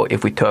Mexico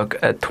if we took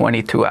a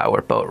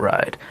 22-hour boat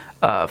ride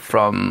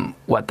from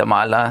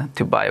Guatemala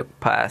to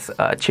bypass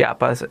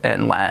Chiapas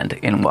and land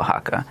in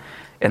Oaxaca.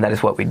 And that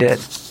is what we did.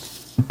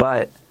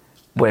 But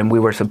when we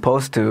were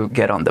supposed to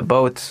get on the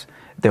boats,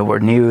 there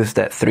were news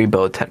that 3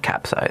 boats had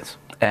capsized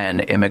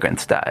and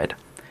immigrants died.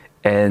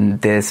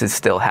 And this is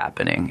still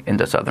happening in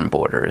the southern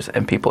borders,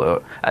 and people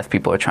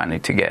are trying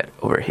to get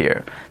over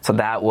here. So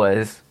that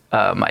was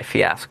my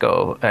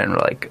fiasco and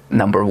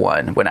number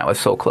 1 when I was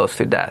so close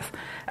to death.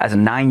 As a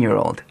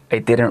 9-year-old, I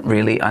didn't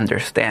really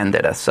understand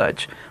it as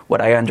such. What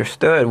I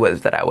understood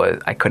was that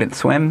I couldn't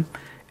swim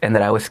and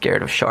that I was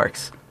scared of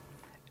sharks.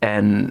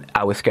 And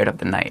I was scared of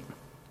the night.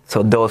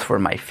 So those were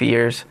my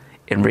fears.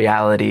 In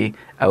reality,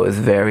 I was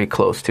very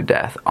close to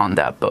death on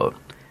that boat.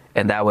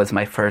 And that was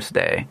my first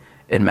day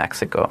in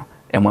Mexico.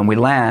 And when we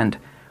land,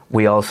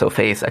 we also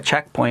face a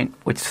checkpoint,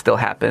 which still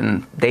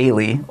happen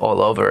daily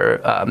all over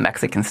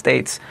Mexican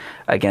states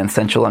against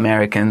Central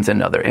Americans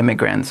and other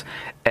immigrants.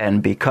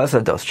 And because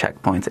of those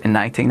checkpoints, in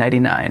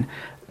 1999,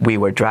 we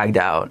were dragged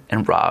out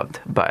and robbed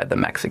by the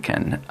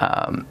Mexican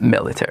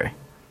military.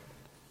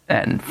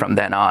 And from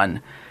then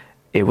on,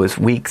 it was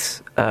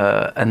weeks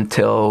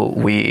until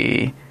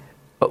we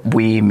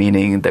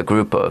meaning the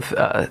group of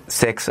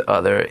 6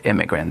 other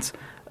immigrants,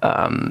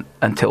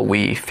 until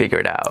we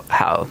figured out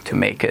how to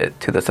make it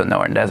to the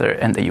Sonoran Desert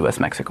and the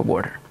U.S.-Mexico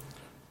border.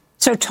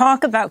 So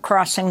talk about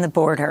crossing the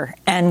border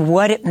and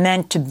what it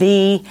meant to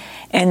be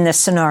in the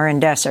Sonoran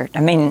Desert.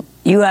 I mean,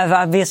 you have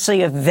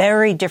obviously a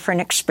very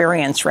different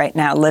experience right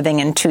now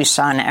living in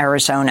Tucson,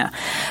 Arizona.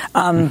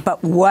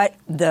 But what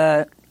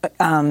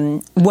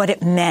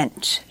it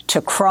meant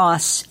to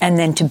cross and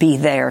then to be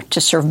there,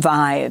 to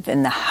survive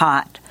in the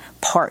hot,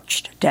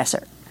 parched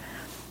desert.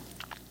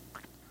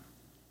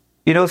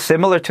 You know,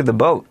 similar to the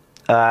boat,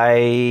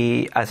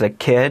 as a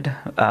kid,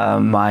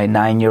 my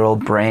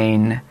 9-year-old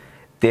brain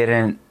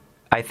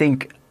I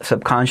think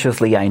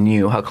subconsciously I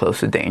knew how close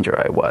to danger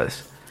I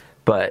was.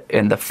 But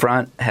in the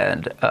front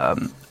head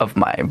of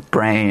my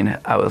brain,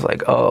 I was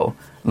like, oh,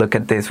 look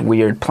at this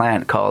weird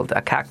plant called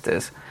a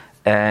cactus.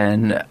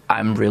 And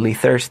I'm really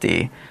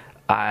thirsty.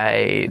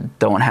 I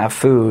don't have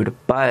food,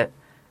 but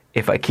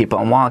if I keep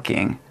on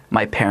walking,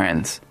 my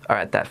parents are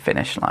at that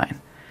finish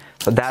line.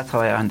 So that's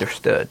how I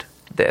understood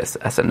this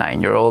as a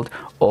 9-year-old.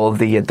 All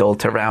the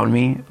adults around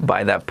me,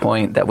 by that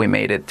point that we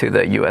made it to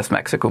the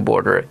U.S.-Mexico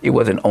border, it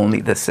wasn't only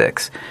the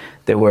 6.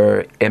 There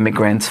were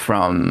immigrants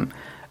from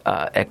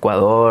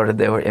Ecuador,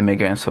 there were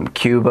immigrants from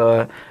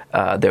Cuba,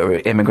 there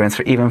were immigrants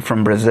even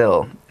from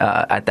Brazil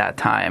at that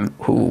time,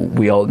 who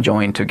we all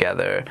joined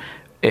together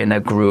in a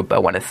group, I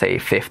want to say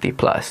 50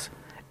 plus.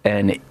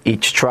 And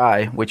each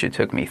try, which it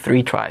took me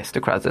 3 tries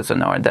to cross the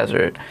Sonoran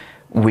Desert,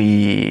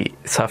 we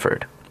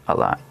suffered a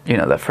lot. You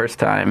know, the first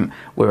time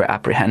we were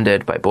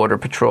apprehended by Border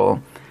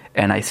Patrol,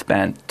 and I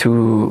spent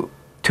two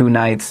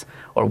nights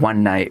or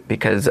 1 night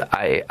because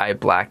I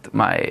blacked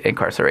my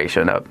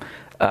incarceration up.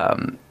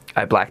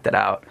 I blacked it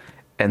out.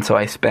 And so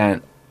I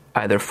spent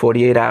either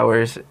 48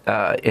 hours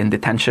in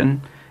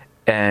detention.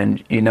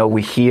 And, you know,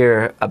 we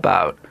hear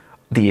about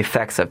the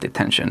effects of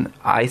detention.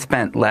 I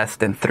spent less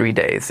than 3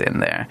 days in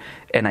there,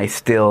 and I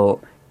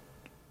still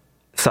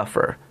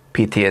suffer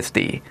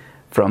PTSD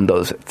from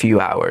those few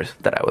hours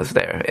that I was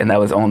there. And that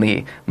was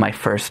only my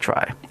first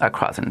try at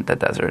crossing the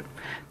desert.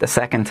 The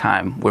second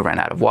time, we ran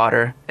out of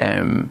water,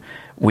 and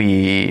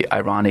we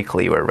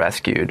ironically were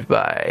rescued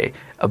by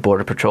a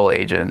Border Patrol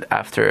agent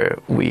after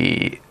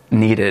we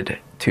needed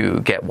to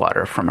get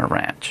water from a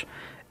ranch.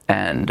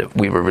 And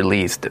we were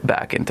released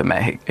back into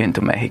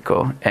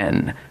Mexico.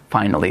 And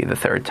finally, the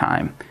third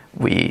time,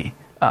 we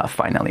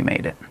finally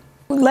made it.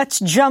 Let's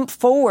jump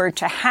forward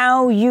to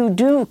how you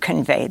do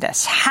convey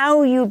this,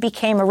 how you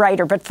became a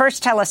writer. But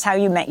first, tell us how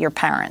you met your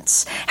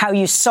parents, how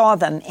you saw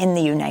them in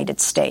the United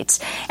States,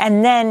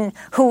 and then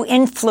who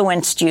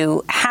influenced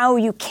you, how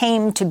you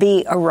came to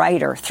be a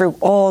writer through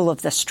all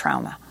of this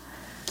trauma.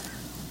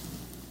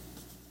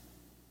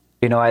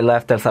 You know, I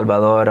left El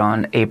Salvador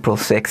on April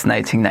 6,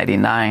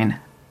 1999,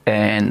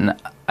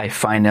 and I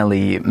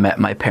finally met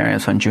my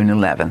parents on June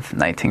 11th,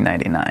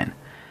 1999.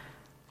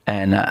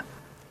 And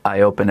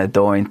I opened a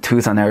door in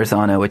Tucson,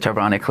 Arizona, which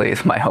ironically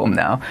is my home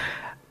now.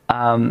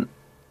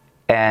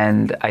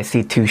 And I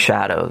see two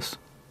shadows.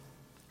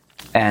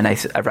 And I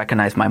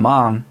recognize my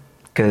mom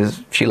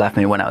because she left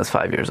me when I was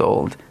 5 years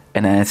old.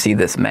 And then I see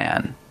this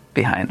man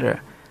behind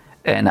her.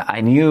 And I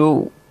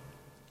knew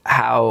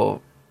how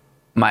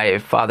my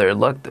father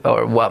looked,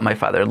 or what my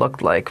father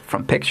looked like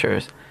from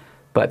pictures.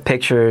 But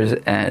pictures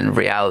and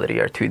reality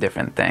are two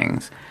different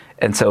things.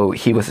 And so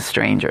he was a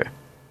stranger.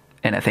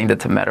 And I think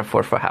that's a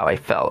metaphor for how I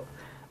felt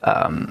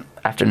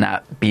after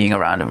not being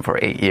around him for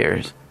 8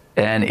 years.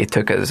 And it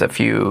took us a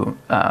few,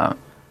 I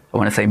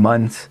want to say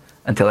months,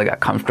 until I got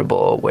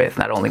comfortable with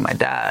not only my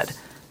dad,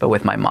 but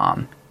with my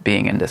mom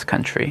being in this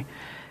country.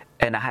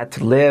 And I had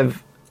to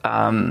live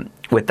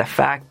with the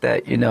fact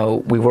that, you know,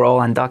 we were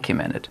all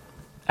undocumented.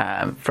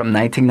 From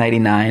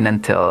 1999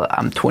 until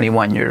I'm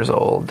 21 years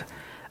old,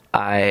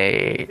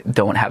 I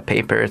don't have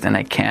papers and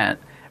I can't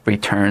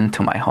return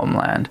to my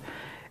homeland.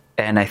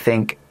 And I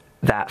think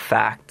that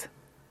fact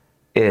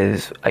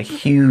is a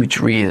huge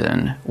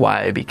reason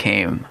why I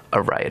became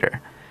a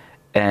writer.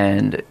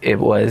 And it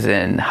was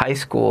in high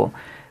school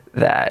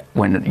that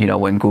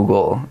when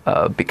Google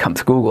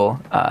becomes Google,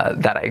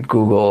 that I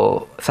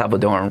Google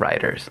Salvadoran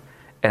writers.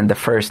 And the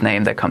first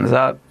name that comes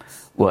up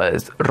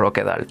was Roque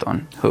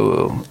Dalton,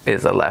 who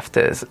is a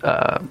leftist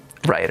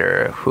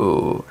writer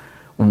who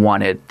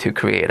wanted to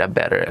create a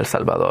better El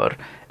Salvador.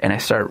 And I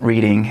started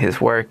reading his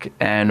work,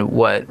 and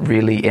what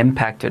really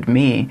impacted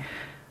me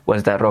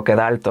was that Roque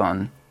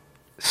Dalton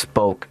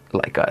spoke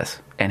like us,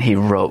 and he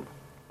wrote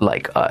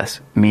like us,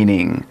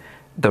 meaning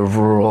the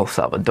rural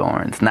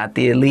Salvadorans, not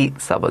the elite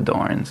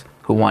Salvadorans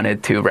who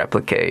wanted to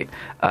replicate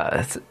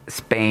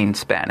Spain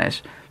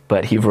Spanish,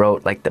 but he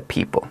wrote like the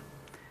people.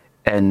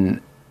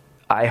 And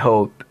I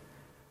hope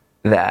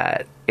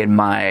that in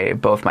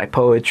both my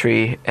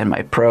poetry and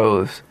my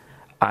prose,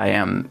 I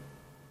am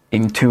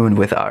in tune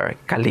with our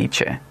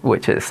caliche,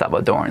 which is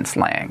Salvadoran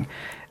slang.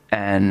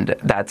 And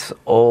that's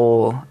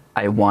all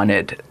I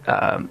wanted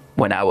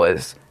when I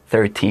was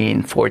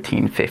 13,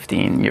 14,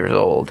 15 years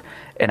old,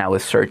 and I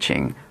was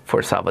searching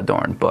for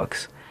Salvadoran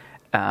books.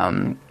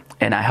 And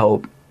I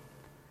hope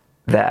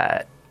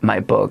that my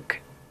book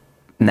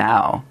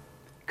now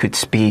could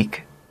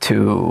speak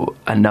to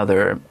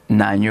another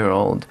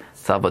 9-year-old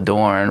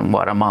Salvadoran,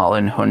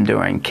 Guatemalan,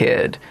 Honduran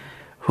kid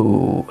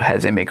who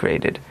has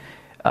immigrated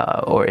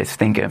or is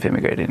thinking of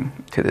immigrating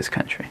to this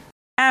country.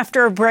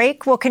 After a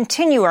break, we'll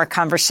continue our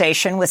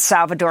conversation with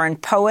Salvadoran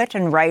poet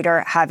and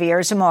writer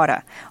Javier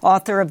Zamora,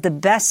 author of the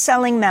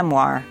best-selling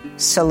memoir,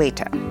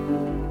 Solito.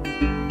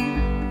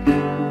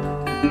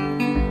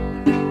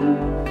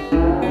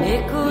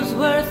 Nickels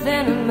worth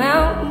and a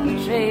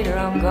mountain trader,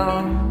 I'm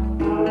gone.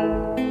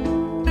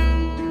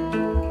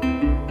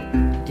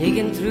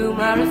 Digging through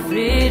my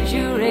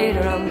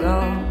refrigerator, I'm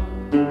gone.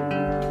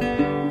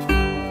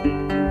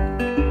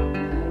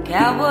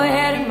 Cowboy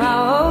hat in my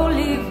old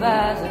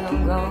Levi's and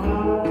I'm gone.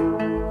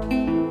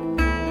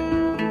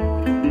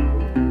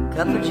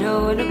 Cup of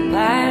Joe in a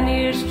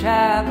pioneer's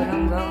tribe and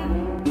I'm gone.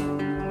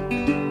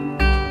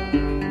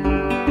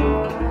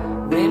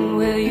 When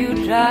will you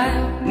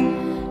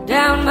drive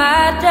down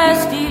my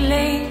dusty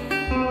lane?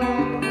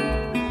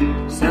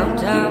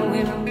 Sometime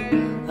when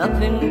I'm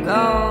up and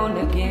gone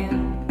again.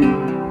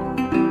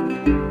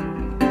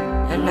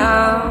 And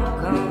I'm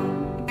gone.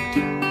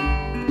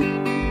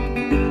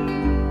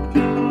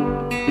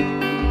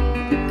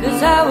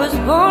 'Cause I was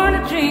born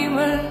a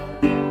dreamer,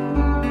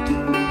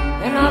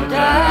 and I'll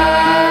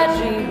die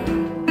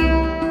dreaming.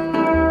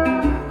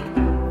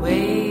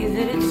 Way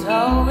that it's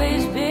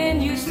always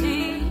been, you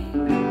see.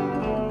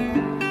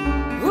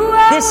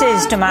 This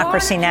is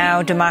Democracy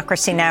Now!,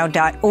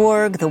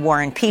 democracynow.org, The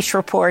War and Peace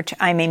Report.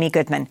 I'm Amy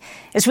Goodman.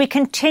 As we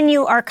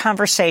continue our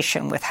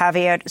conversation with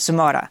Javier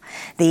Zamora,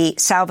 the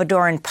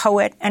Salvadoran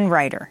poet and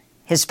writer,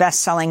 his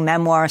best-selling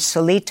memoir,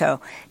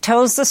 Solito,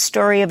 tells the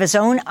story of his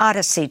own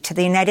odyssey to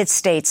the United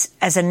States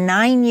as a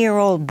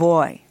 9-year-old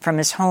boy from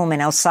his home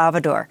in El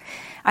Salvador.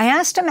 I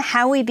asked him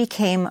how he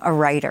became a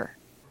writer.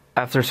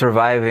 After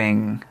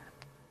surviving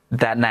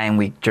that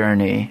 9-week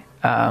journey,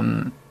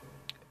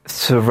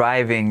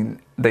 surviving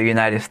the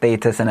United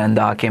States as an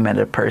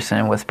undocumented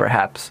person was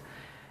perhaps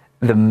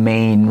the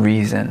main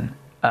reason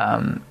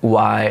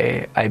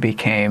why I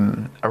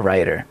became a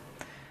writer.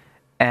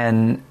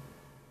 And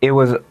it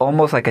was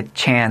almost like a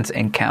chance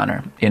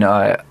encounter. You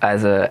know,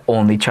 as an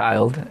only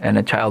child and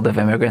a child of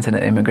immigrants and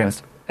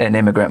an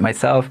immigrant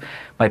myself,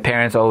 my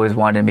parents always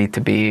wanted me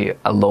to be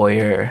a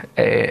lawyer,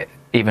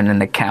 even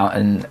an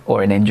accountant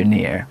or an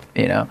engineer,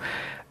 you know.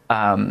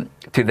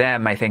 To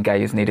them, I think I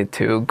just needed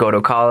to go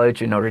to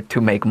college in order to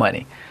make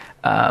money.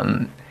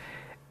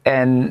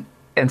 And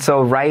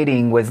so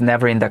writing was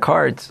never in the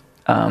cards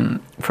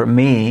for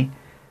me.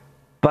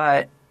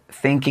 But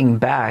thinking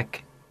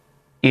back,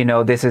 you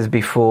know, this is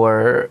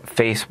before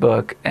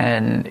Facebook,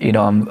 and, you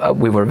know,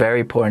 we were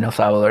very poor in El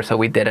Salvador, so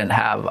we didn't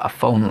have a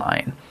phone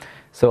line.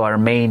 So our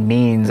main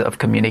means of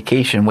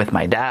communication with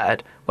my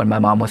dad, when my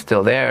mom was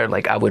still there,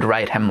 like, I would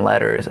write him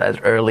letters as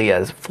early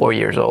as 4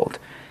 years old.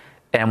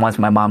 And once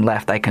my mom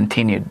left, I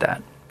continued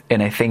that.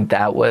 And I think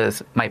that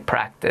was my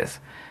practice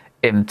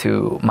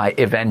into my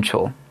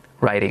eventual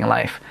writing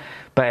life.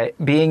 But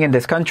being in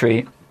this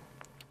country,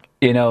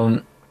 you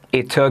know,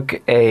 it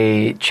took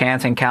a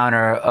chance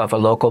encounter of a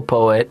local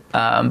poet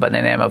by the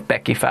name of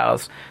Becky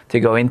Faust to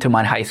go into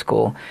my high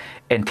school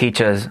and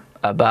teach us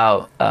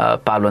about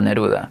Pablo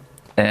Neruda.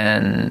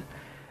 And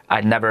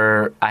I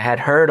had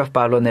heard of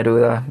Pablo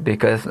Neruda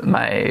because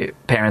my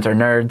parents are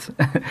nerds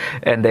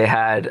and they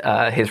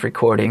had his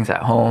recordings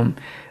at home,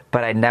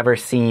 but I'd never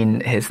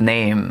seen his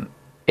name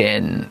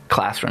in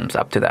classrooms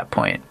up to that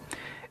point.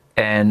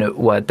 And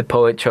what the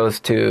poet chose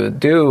to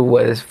do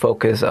was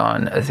focus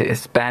on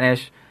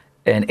Spanish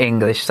and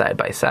English side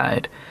by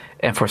side.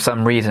 And for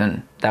some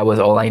reason, that was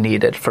all I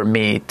needed for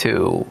me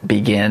to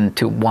begin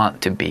to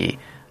want to be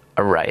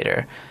a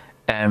writer.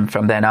 And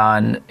from then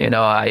on, you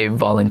know, I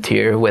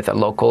volunteer with a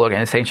local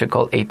organization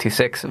called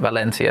 826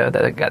 Valencia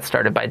that got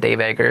started by Dave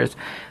Eggers.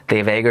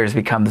 Dave Eggers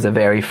becomes the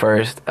very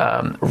first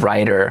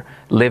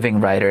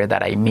living writer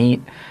that I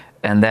meet.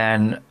 And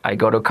then I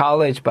go to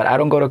college, but I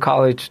don't go to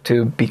college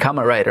to become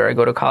a writer. I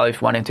go to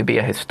college wanting to be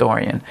a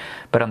historian.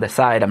 But on the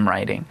side, I'm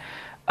writing.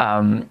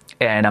 And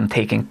I'm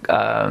taking,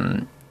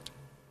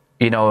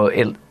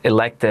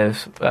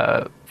 electives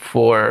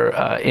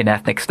in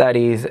ethnic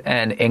studies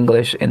and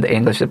English in the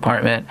English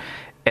department.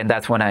 And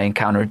that's when I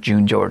encountered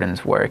June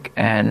Jordan's work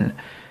and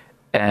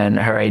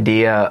her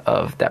idea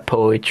of that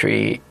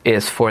poetry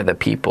is for the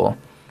people.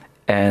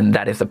 And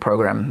that is the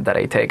program that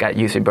I take at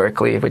UC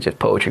Berkeley, which is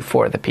Poetry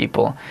for the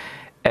People.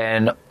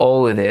 And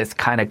all of this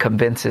kind of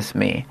convinces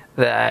me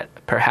that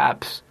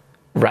perhaps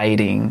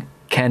writing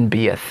can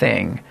be a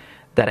thing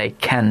that I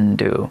can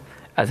do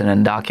as an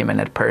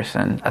undocumented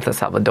person, as a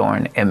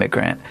Salvadoran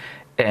immigrant.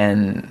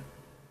 And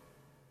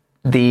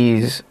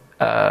these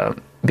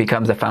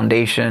becomes the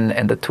foundation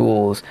and the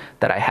tools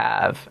that I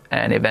have,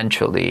 and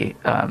eventually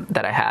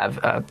that I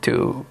have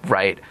to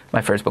write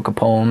my first book of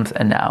poems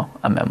and now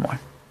a memoir.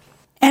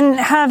 And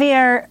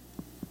Javier,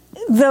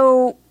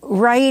 though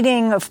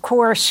writing, of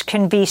course,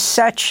 can be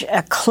such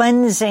a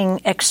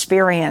cleansing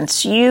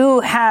experience,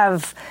 you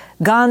have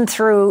gone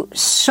through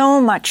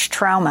so much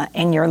trauma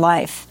in your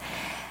life.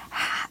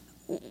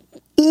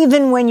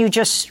 Even when you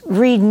just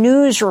read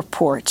news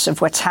reports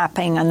of what's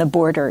happening on the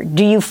border,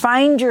 do you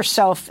find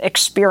yourself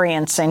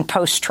experiencing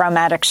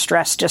post-traumatic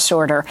stress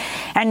disorder?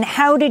 And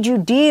how did you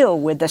deal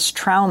with this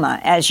trauma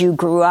as you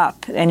grew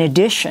up, in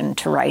addition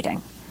to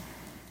writing?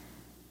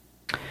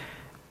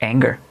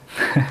 Anger.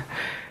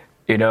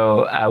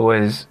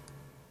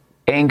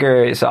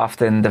 Anger is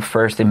often the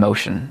first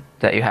emotion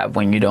that you have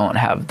when you don't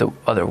have the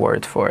other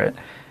words for it.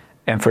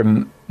 And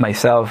for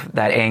myself,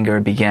 that anger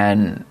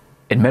began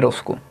in middle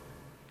school.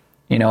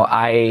 You know,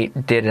 I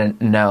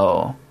didn't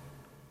know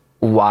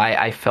why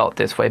I felt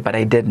this way, but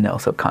I did know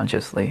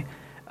subconsciously.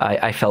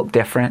 I felt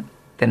different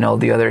than all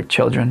the other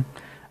children.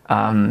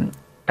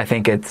 I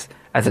think it's,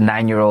 as a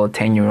 9-year-old,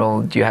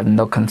 10-year-old, you have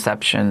no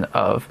conception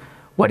of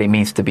what it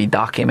means to be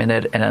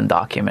documented and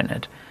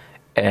undocumented.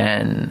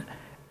 And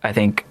I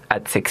think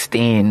at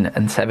 16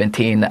 and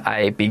 17,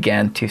 I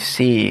began to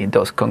see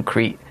those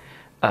concrete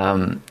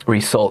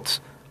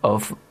results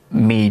of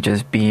me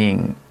just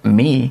being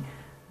me,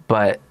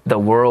 but the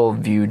world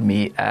viewed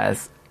me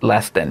as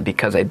less than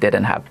because I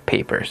didn't have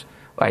papers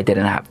or I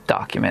didn't have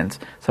documents.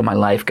 So my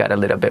life got a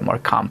little bit more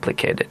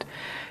complicated.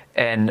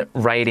 And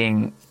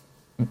writing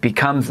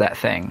becomes that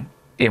thing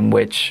in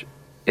which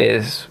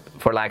is,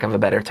 for lack of a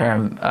better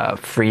term,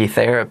 free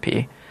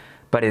therapy,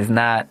 but is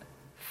not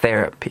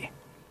therapy.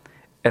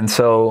 And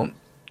so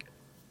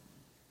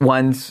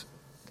once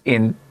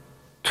in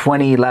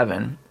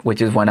 2011,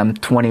 which is when I'm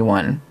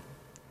 21,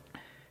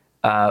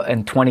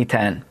 in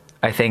 2010,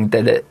 I think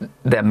that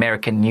the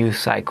American news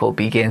cycle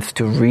begins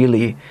to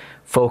really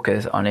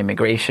focus on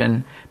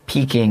immigration,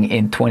 peaking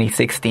in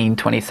 2016,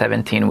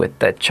 2017 with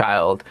the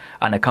child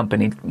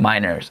unaccompanied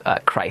minors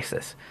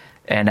crisis.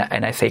 And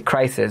I say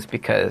crisis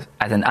because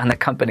as an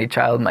unaccompanied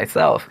child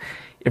myself,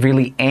 it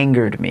really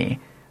angered me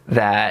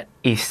that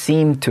it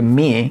seemed to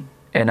me,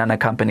 an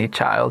unaccompanied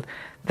child,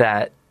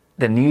 that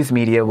the news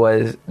media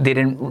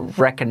didn't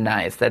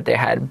recognize that there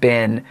had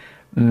been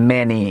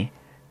many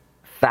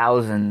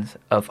thousands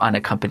of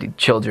unaccompanied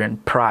children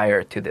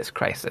prior to this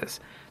crisis.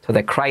 So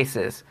the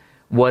crisis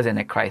wasn't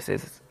a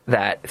crisis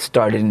that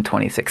started in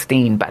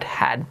 2016, but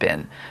had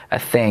been a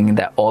thing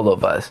that all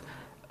of us,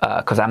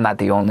 because I'm not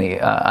the only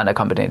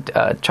unaccompanied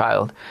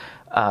child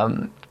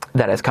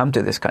that has come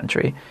to this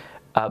country,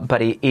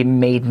 but it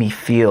made me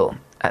feel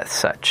as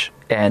such.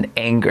 And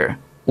anger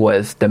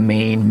was the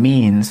main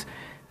means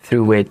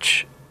through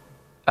which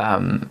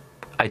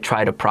I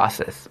try to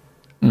process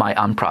my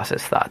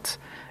unprocessed thoughts.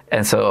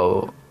 And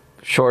so,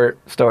 short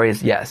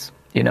stories, yes.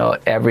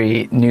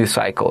 Every news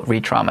cycle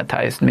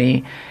re-traumatized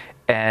me,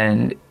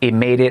 and it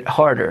made it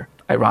harder,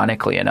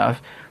 ironically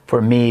enough,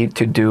 for me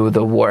to do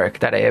the work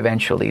that I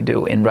eventually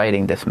do in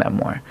writing this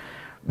memoir.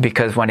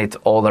 Because when it's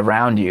all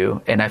around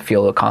you, and I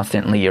feel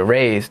constantly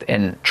erased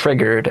and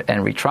triggered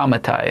and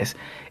re-traumatized,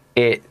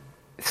 it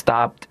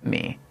stopped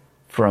me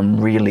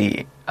from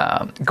really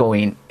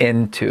going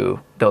into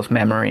those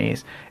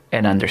memories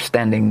and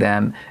understanding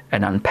them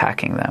and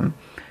unpacking them,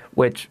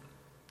 which,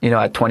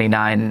 at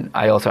 29,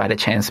 I also had a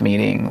chance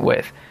meeting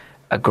with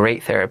a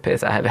great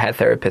therapist. I have had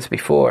therapists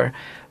before,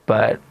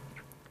 but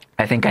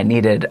I think I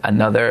needed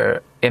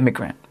another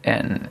immigrant.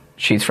 And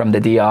she's from the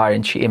DR,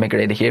 and she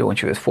immigrated here when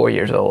she was 4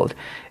 years old.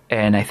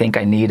 And I think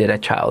I needed a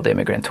child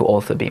immigrant to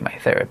also be my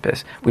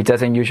therapist, which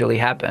doesn't usually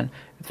happen.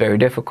 It's very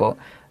difficult.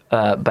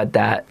 But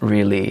that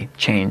really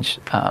changed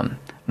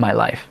my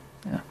life.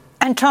 Yeah.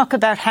 And talk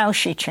about how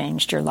she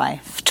changed your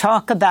life.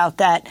 Talk about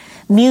that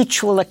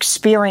mutual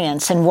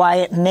experience and why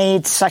it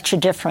made such a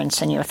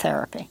difference in your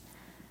therapy.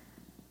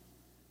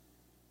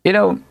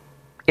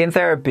 In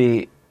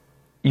therapy,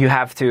 you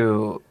have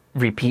to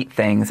repeat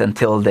things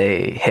until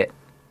they hit.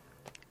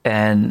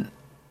 And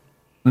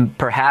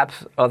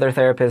perhaps other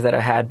therapists that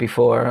I had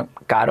before,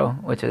 Caro,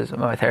 which is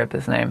my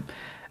therapist's name,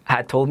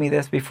 had told me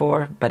this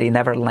before, but it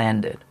never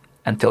landed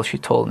until she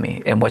told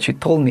me. And what she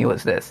told me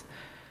was this,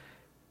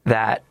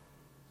 that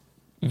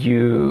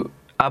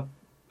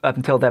up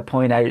until that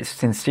point, I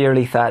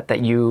sincerely thought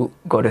that you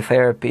go to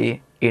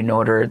therapy in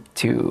order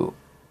to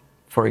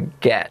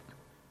forget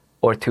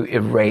or to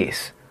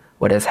erase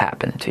what has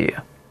happened to you.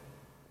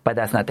 But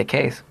that's not the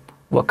case.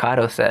 What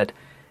Caro said,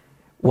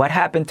 what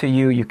happened to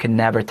you, you can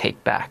never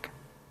take back.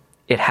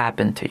 It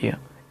happened to you,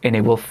 and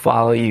it will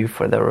follow you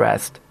for the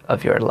rest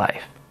of your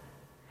life.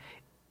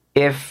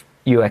 If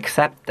you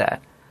accept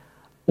that,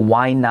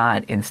 why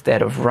not,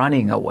 instead of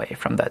running away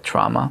from that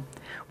trauma,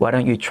 why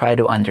don't you try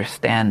to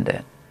understand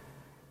it?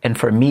 And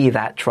for me,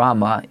 that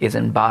trauma is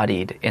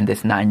embodied in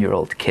this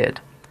 9-year-old kid.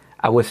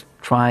 I was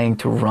trying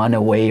to run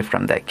away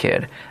from that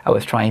kid. I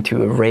was trying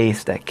to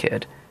erase that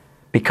kid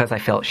because I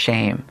felt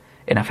shame.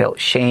 And I felt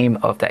shame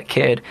of that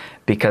kid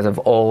because of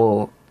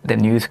all the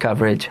news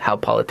coverage, how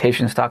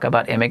politicians talk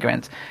about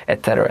immigrants,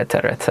 et cetera, et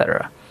cetera, et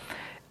cetera.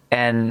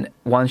 And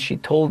once she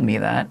told me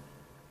that,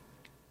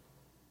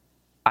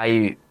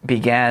 I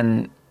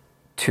began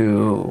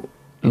to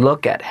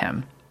look at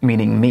him,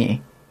 meaning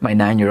me, my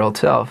 9-year-old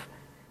self,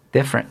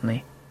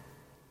 differently.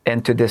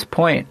 And to this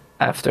point,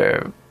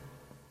 after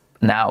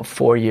now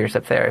 4 years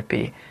of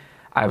therapy,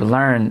 I've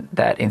learned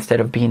that instead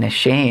of being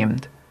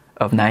ashamed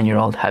of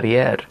 9-year-old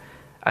Javier,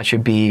 I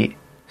should be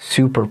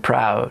super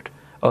proud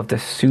of the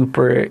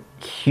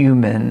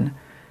superhuman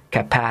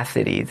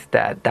capacities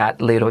that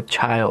that little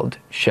child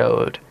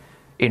showed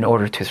in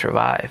order to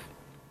survive.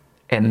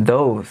 And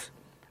those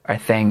are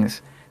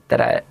things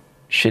that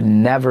should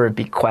never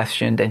be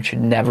questioned and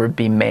should never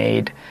be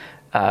made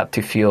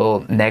to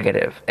feel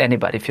negative,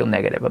 anybody feel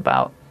negative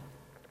about.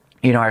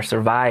 I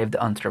survived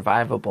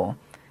unsurvivable,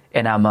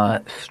 and I'm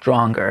a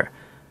stronger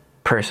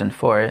person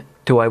for it.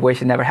 Do I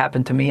wish it never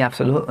happened to me?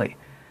 Absolutely.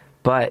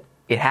 But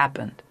it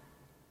happened.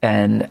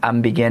 And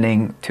I'm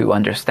beginning to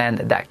understand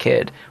that that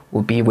kid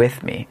will be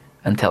with me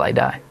until I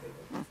die.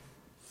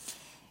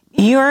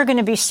 You're going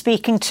to be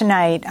speaking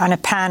tonight on a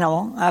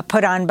panel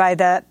put on by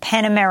the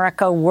PEN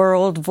America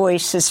World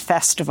Voices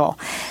Festival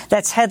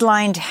that's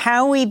headlined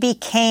How We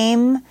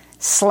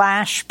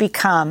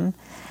Became/Become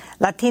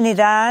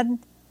Latinidad,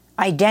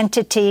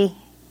 Identity,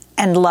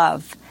 and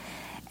Love.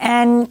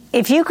 And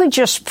if you could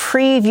just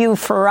preview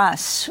for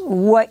us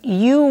what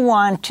you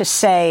want to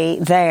say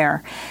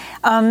there.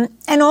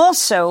 And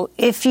also,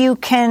 if you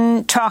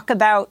can talk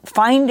about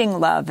finding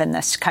love in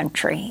this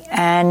country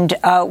and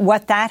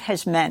what that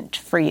has meant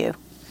for you.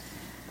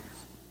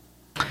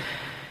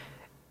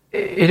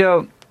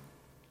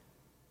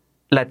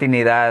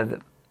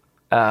 Latinidad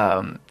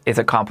is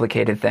a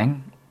complicated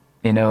thing.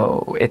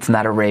 It's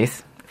not a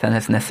race, it's an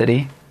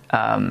ethnicity.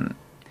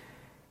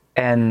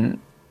 And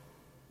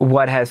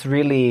what has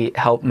really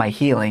helped my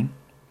healing,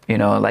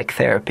 like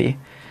therapy,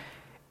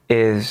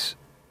 is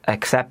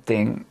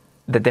accepting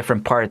the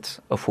different parts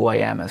of who I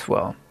am as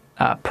well.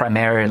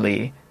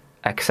 Primarily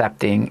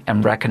accepting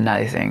and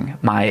recognizing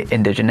my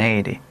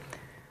indigeneity,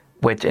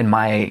 which in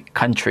my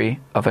country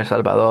of El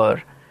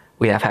Salvador,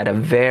 we have had a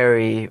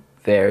very,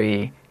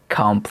 very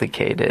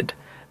complicated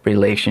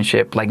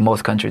relationship, like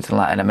most countries in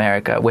Latin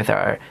America, with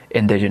our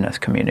indigenous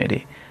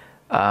community.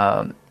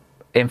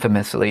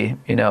 Infamously,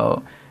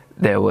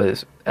 there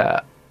was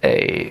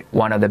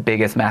one of the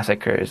biggest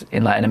massacres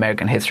in Latin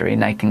American history in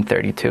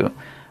 1932,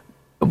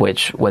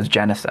 which was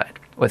genocide,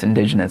 was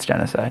indigenous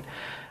genocide.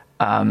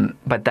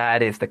 But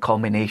that is the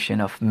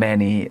culmination of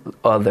many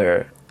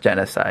other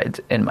genocides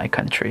in my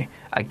country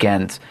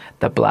against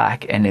the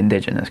Black and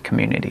indigenous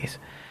communities.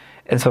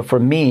 And so for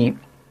me,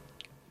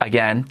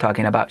 again,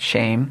 talking about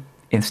shame,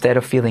 instead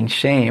of feeling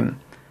shame,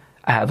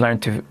 I have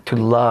learned to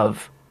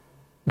love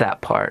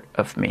that part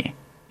of me.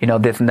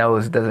 This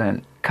nose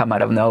doesn't come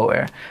out of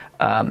nowhere.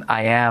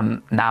 I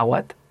am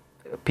Nahuatl,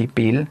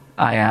 Pipil.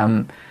 I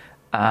am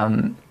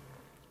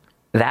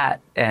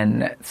that.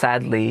 And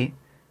sadly,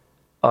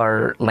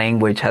 our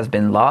language has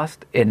been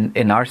lost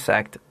in our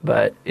sect,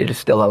 but it is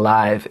still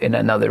alive in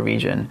another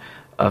region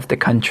of the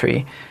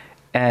country.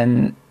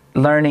 And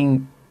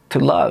learning to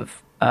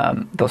love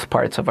those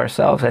parts of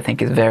ourselves, I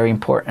think, is very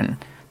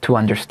important to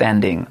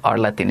understanding our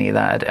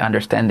Latinidad,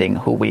 understanding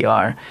who we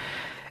are,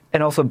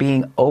 and also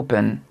being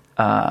open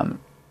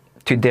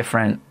to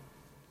different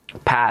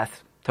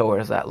paths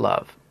towards that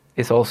love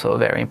is also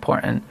very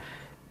important.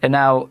 And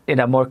now, in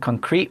a more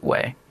concrete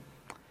way,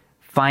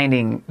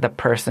 finding the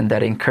person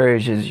that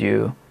encourages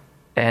you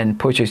and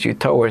pushes you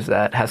towards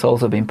that has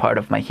also been part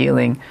of my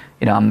healing.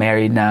 I'm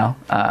married now.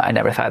 I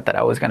never thought that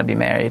I was going to be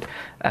married.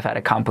 I've had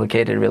a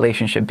complicated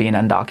relationship being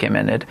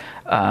undocumented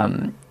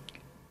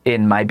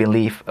in my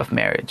belief of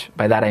marriage.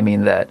 By that I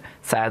mean that,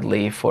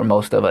 sadly, for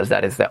most of us,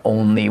 that is the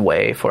only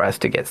way for us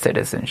to get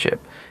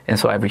citizenship. And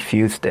so I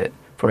refused it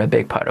for a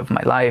big part of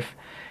my life.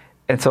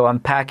 And so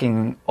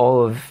unpacking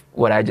all of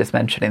what I just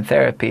mentioned in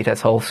therapy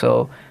has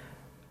also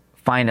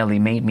finally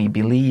made me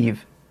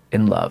believe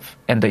in love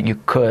and that you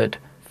could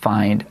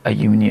find a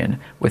union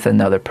with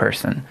another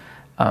person.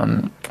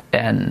 That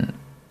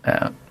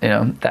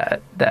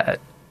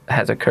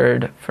has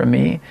occurred for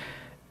me.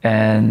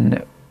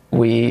 And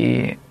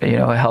we,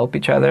 help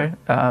each other.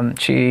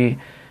 She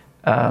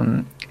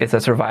is a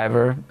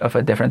survivor of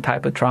a different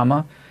type of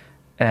trauma,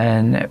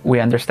 and we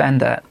understand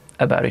that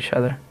about each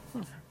other.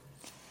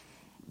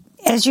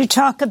 As you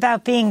talk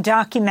about being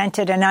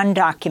documented and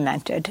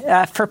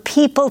undocumented, for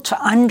people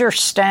to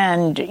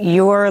understand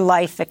your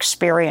life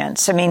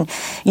experience, I mean,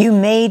 you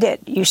made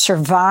it, you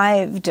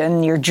survived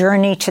in your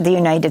journey to the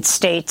United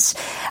States,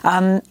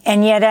 and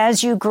yet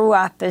as you grew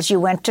up, as you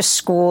went to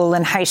school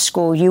and high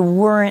school, you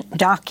weren't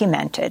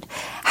documented.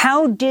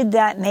 How did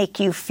that make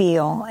you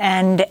feel,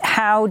 and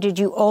how did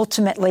you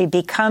ultimately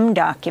become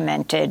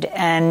documented,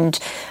 and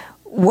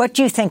what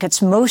do you think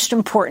it's most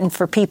important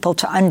for people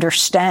to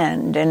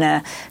understand in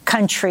a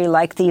country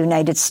like the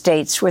United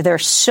States where there are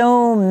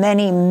so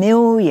many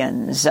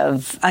millions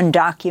of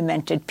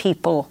undocumented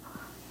people?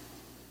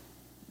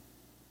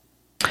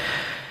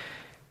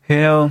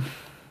 A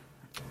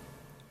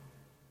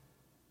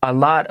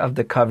lot of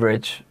the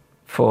coverage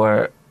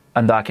for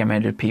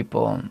undocumented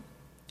people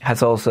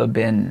has also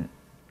been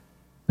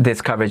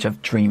this coverage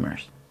of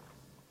dreamers,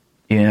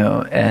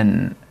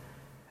 and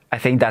I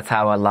think that's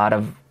how a lot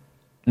of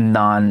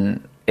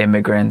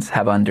non-immigrants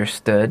have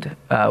understood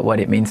what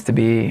it means to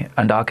be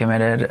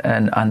undocumented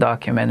and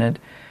undocumented.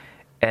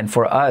 And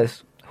for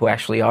us, who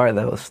actually are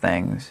those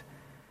things,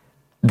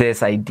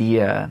 this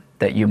idea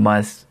that you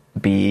must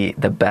be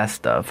the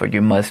best of, or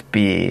you must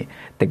be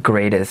the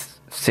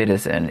greatest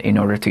citizen in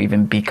order to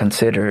even be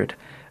considered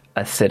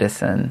a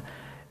citizen,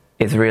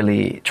 is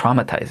really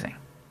traumatizing.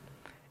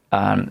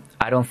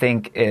 I don't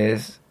think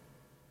is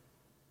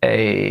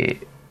a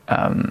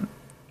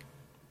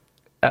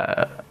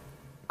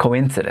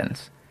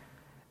coincidence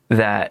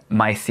that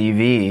my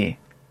CV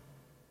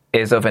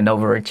is of an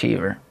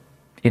overachiever.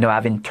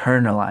 I've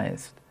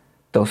internalized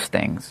those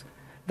things,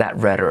 that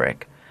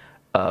rhetoric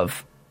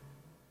of,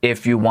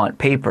 if you want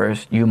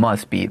papers, you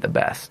must be the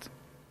best.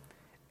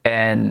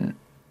 And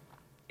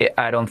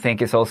I don't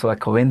think it's also a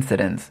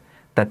coincidence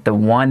that the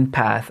one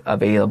path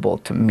available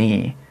to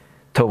me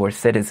towards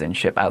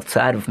citizenship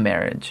outside of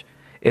marriage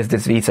is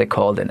this visa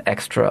called an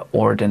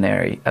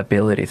Extraordinary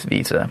Abilities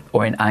Visa,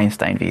 or an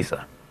Einstein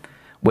visa,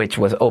 which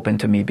was open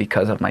to me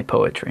because of my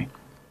poetry.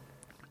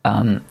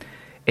 And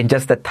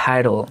just the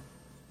title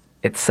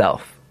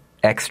itself,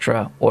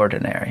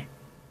 extraordinary,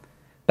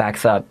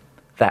 backs up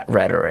that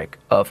rhetoric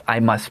of, I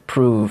must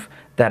prove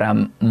that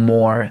I'm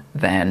more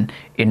than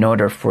in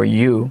order for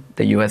you,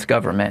 the U.S.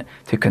 government,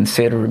 to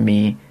consider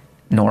me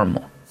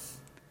normal.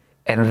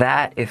 And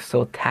that is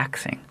so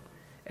taxing,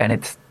 and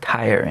it's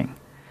tiring.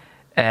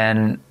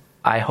 And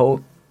I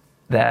hope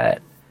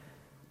that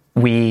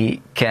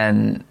we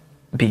can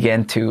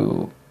begin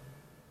to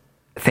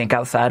think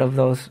outside of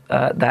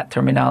that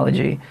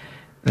terminology,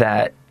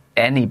 that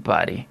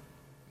anybody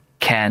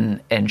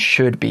can and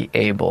should be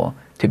able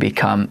to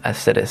become a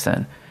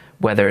citizen,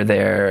 whether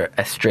they're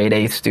a straight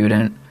A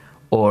student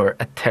or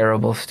a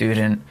terrible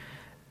student,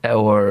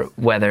 or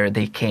whether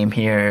they came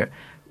here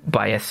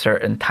by a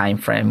certain time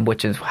frame,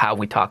 which is how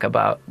we talk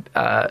about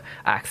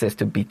access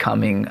to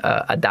becoming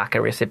a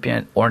DACA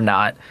recipient or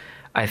not.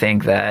 I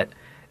think that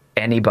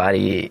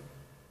anybody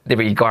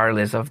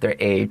regardless of their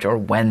age or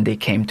when they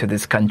came to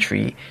this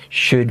country,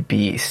 should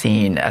be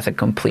seen as a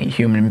complete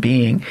human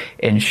being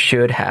and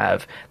should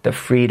have the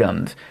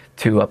freedoms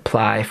to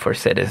apply for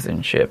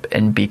citizenship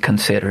and be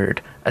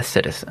considered a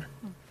citizen.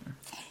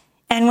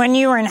 And when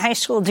you were in high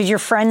school, did your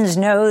friends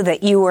know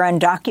that you were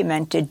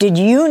undocumented? Did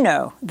you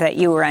know that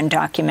you were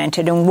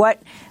undocumented? And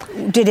what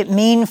did it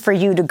mean for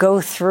you to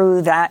go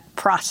through that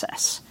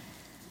process?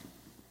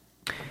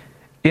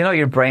 You know,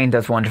 your brain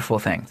does wonderful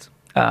things.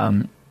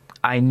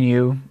 I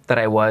knew that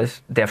I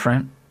was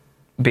different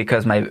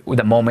because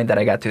the moment that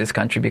I got to this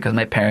country, because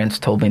my parents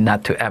told me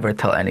not to ever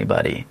tell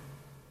anybody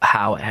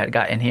how I had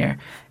gotten here.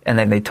 And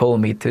then they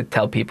told me to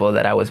tell people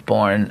that I was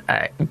born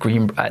at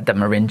the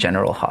Marin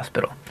General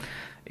Hospital,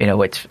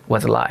 which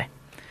was a lie.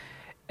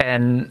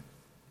 And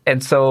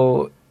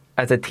so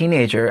as a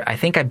teenager, I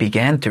think I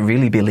began to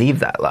really believe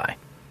that lie.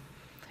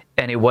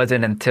 And it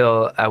wasn't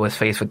until I was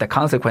faced with the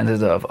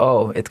consequences of,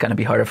 it's going to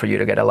be harder for you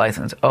to get a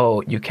license.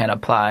 You can't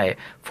apply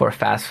for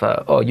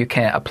FAFSA. You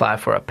can't apply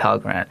for a Pell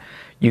Grant.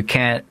 You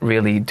can't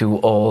really do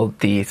all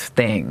these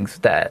things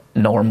that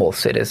normal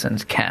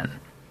citizens can.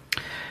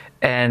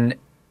 And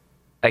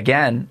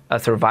again, a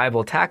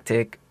survival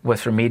tactic was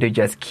for me to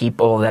just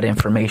keep all that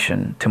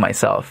information to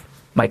myself.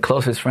 My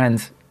closest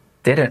friends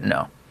didn't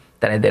know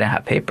that I didn't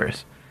have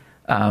papers.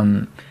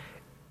 And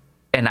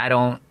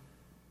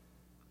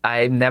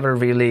I never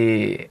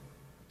really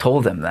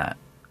told them that.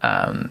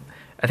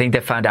 I think they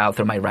found out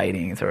through my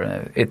writings.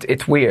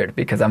 It's weird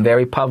because I'm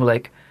very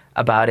public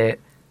about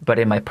it, but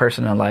in my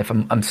personal life,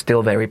 I'm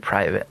still very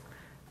private.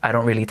 I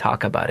don't really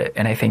talk about it.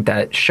 And I think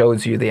that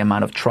shows you the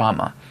amount of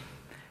trauma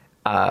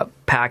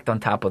packed on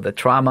top of the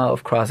trauma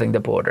of crossing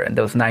the border and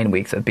those 9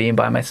 weeks of being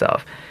by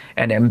myself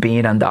and then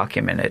being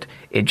undocumented.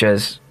 It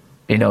just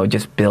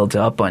builds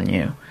up on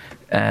you.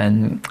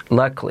 And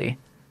luckily,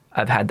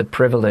 I've had the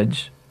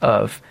privilege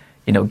of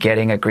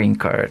getting a green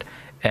card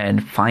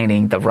and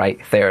finding the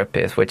right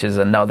therapist, which is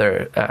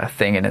another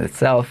thing in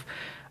itself,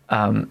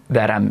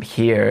 that I'm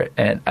here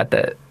and at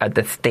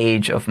the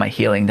stage of my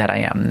healing that I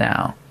am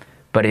now.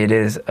 But it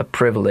is a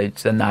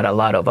privilege that not a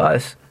lot of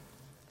us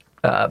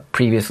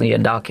previously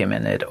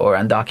undocumented or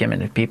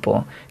undocumented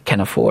people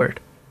can afford.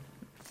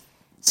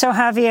 So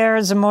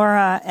Javier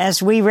Zamora,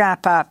 as we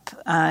wrap up,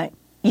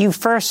 you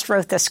first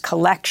wrote this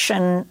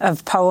collection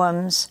of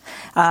poems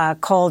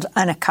called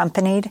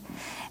Unaccompanied.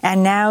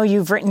 And now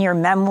you've written your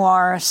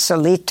memoir,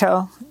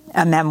 Solito,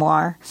 a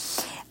memoir.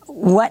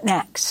 What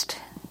next?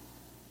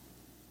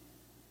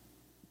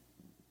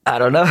 I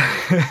don't know.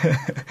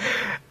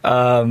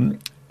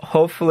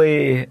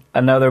 Hopefully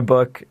another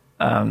book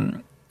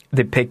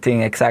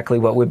depicting exactly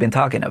what we've been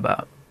talking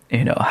about.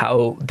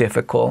 How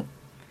difficult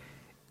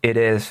it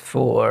is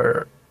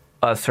for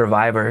us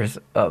survivors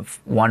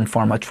of one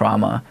form of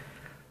trauma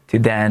to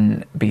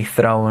then be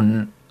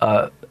thrown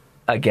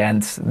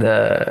against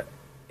the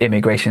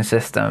immigration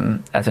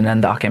system as an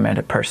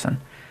undocumented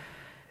person,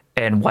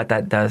 and what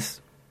that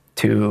does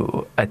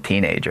to a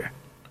teenager,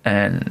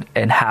 and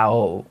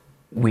how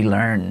we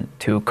learn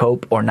to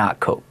cope or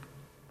not cope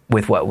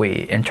with what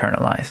we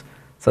internalize.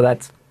 So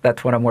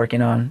that's what I'm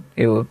working on.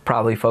 It will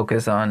probably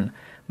focus on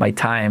my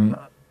time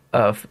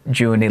of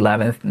June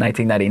 11th,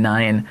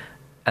 1999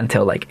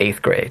 until like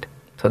 8th grade.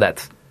 So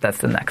that's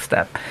the next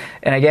step.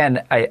 And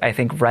again, I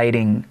think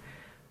writing,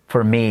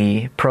 for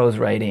me, prose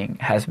writing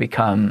has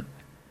become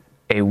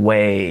a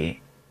way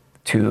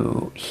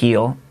to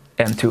heal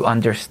and to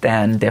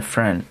understand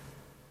different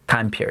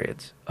time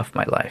periods of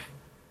my life.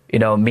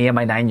 Me and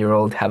my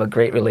 9-year-old have a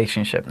great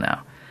relationship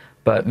now,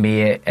 but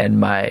me and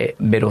my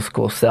middle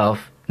school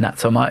self, not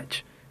so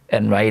much.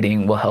 And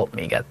writing will help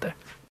me get there.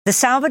 The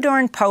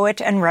Salvadoran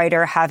poet and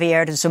writer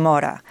Javier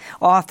Zamora,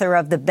 author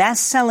of the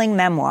best-selling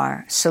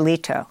memoir,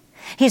 Solito.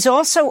 He's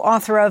also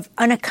author of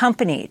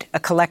Unaccompanied, a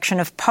collection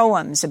of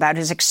poems about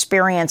his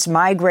experience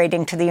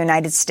migrating to the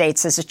United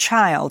States as a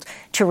child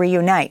to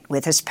reunite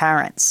with his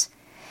parents.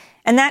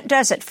 And that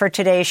does it for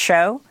today's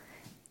show.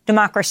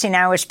 Democracy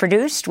Now! Is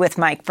produced with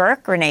Mike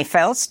Burke, Renee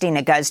Feltz,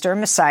 Dina Guzder,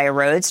 Messiah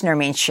Rhodes,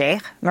 Nermeen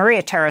Sheikh,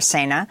 Maria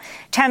Taracena,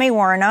 Tammy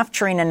Warrenoff,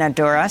 Trina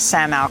Nadura,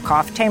 Sam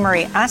Alcoff,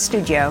 Tamarie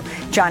Astudio,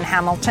 John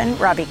Hamilton,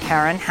 Robbie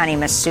Karen, Hani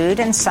Massoud,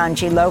 and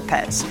Sanji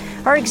Lopez.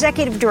 Our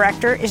executive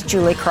director is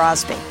Julie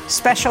Crosby.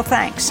 Special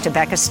thanks to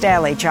Becca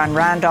Staley, John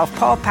Randolph,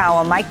 Paul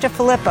Powell, Mike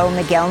DeFilippo,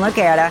 Miguel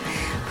Noguera,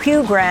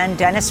 Hugh Grand,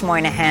 Dennis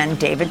Moynihan,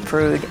 David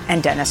Prude,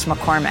 and Dennis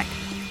McCormick.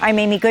 I'm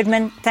Amy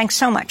Goodman. Thanks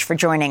so much for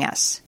joining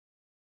us.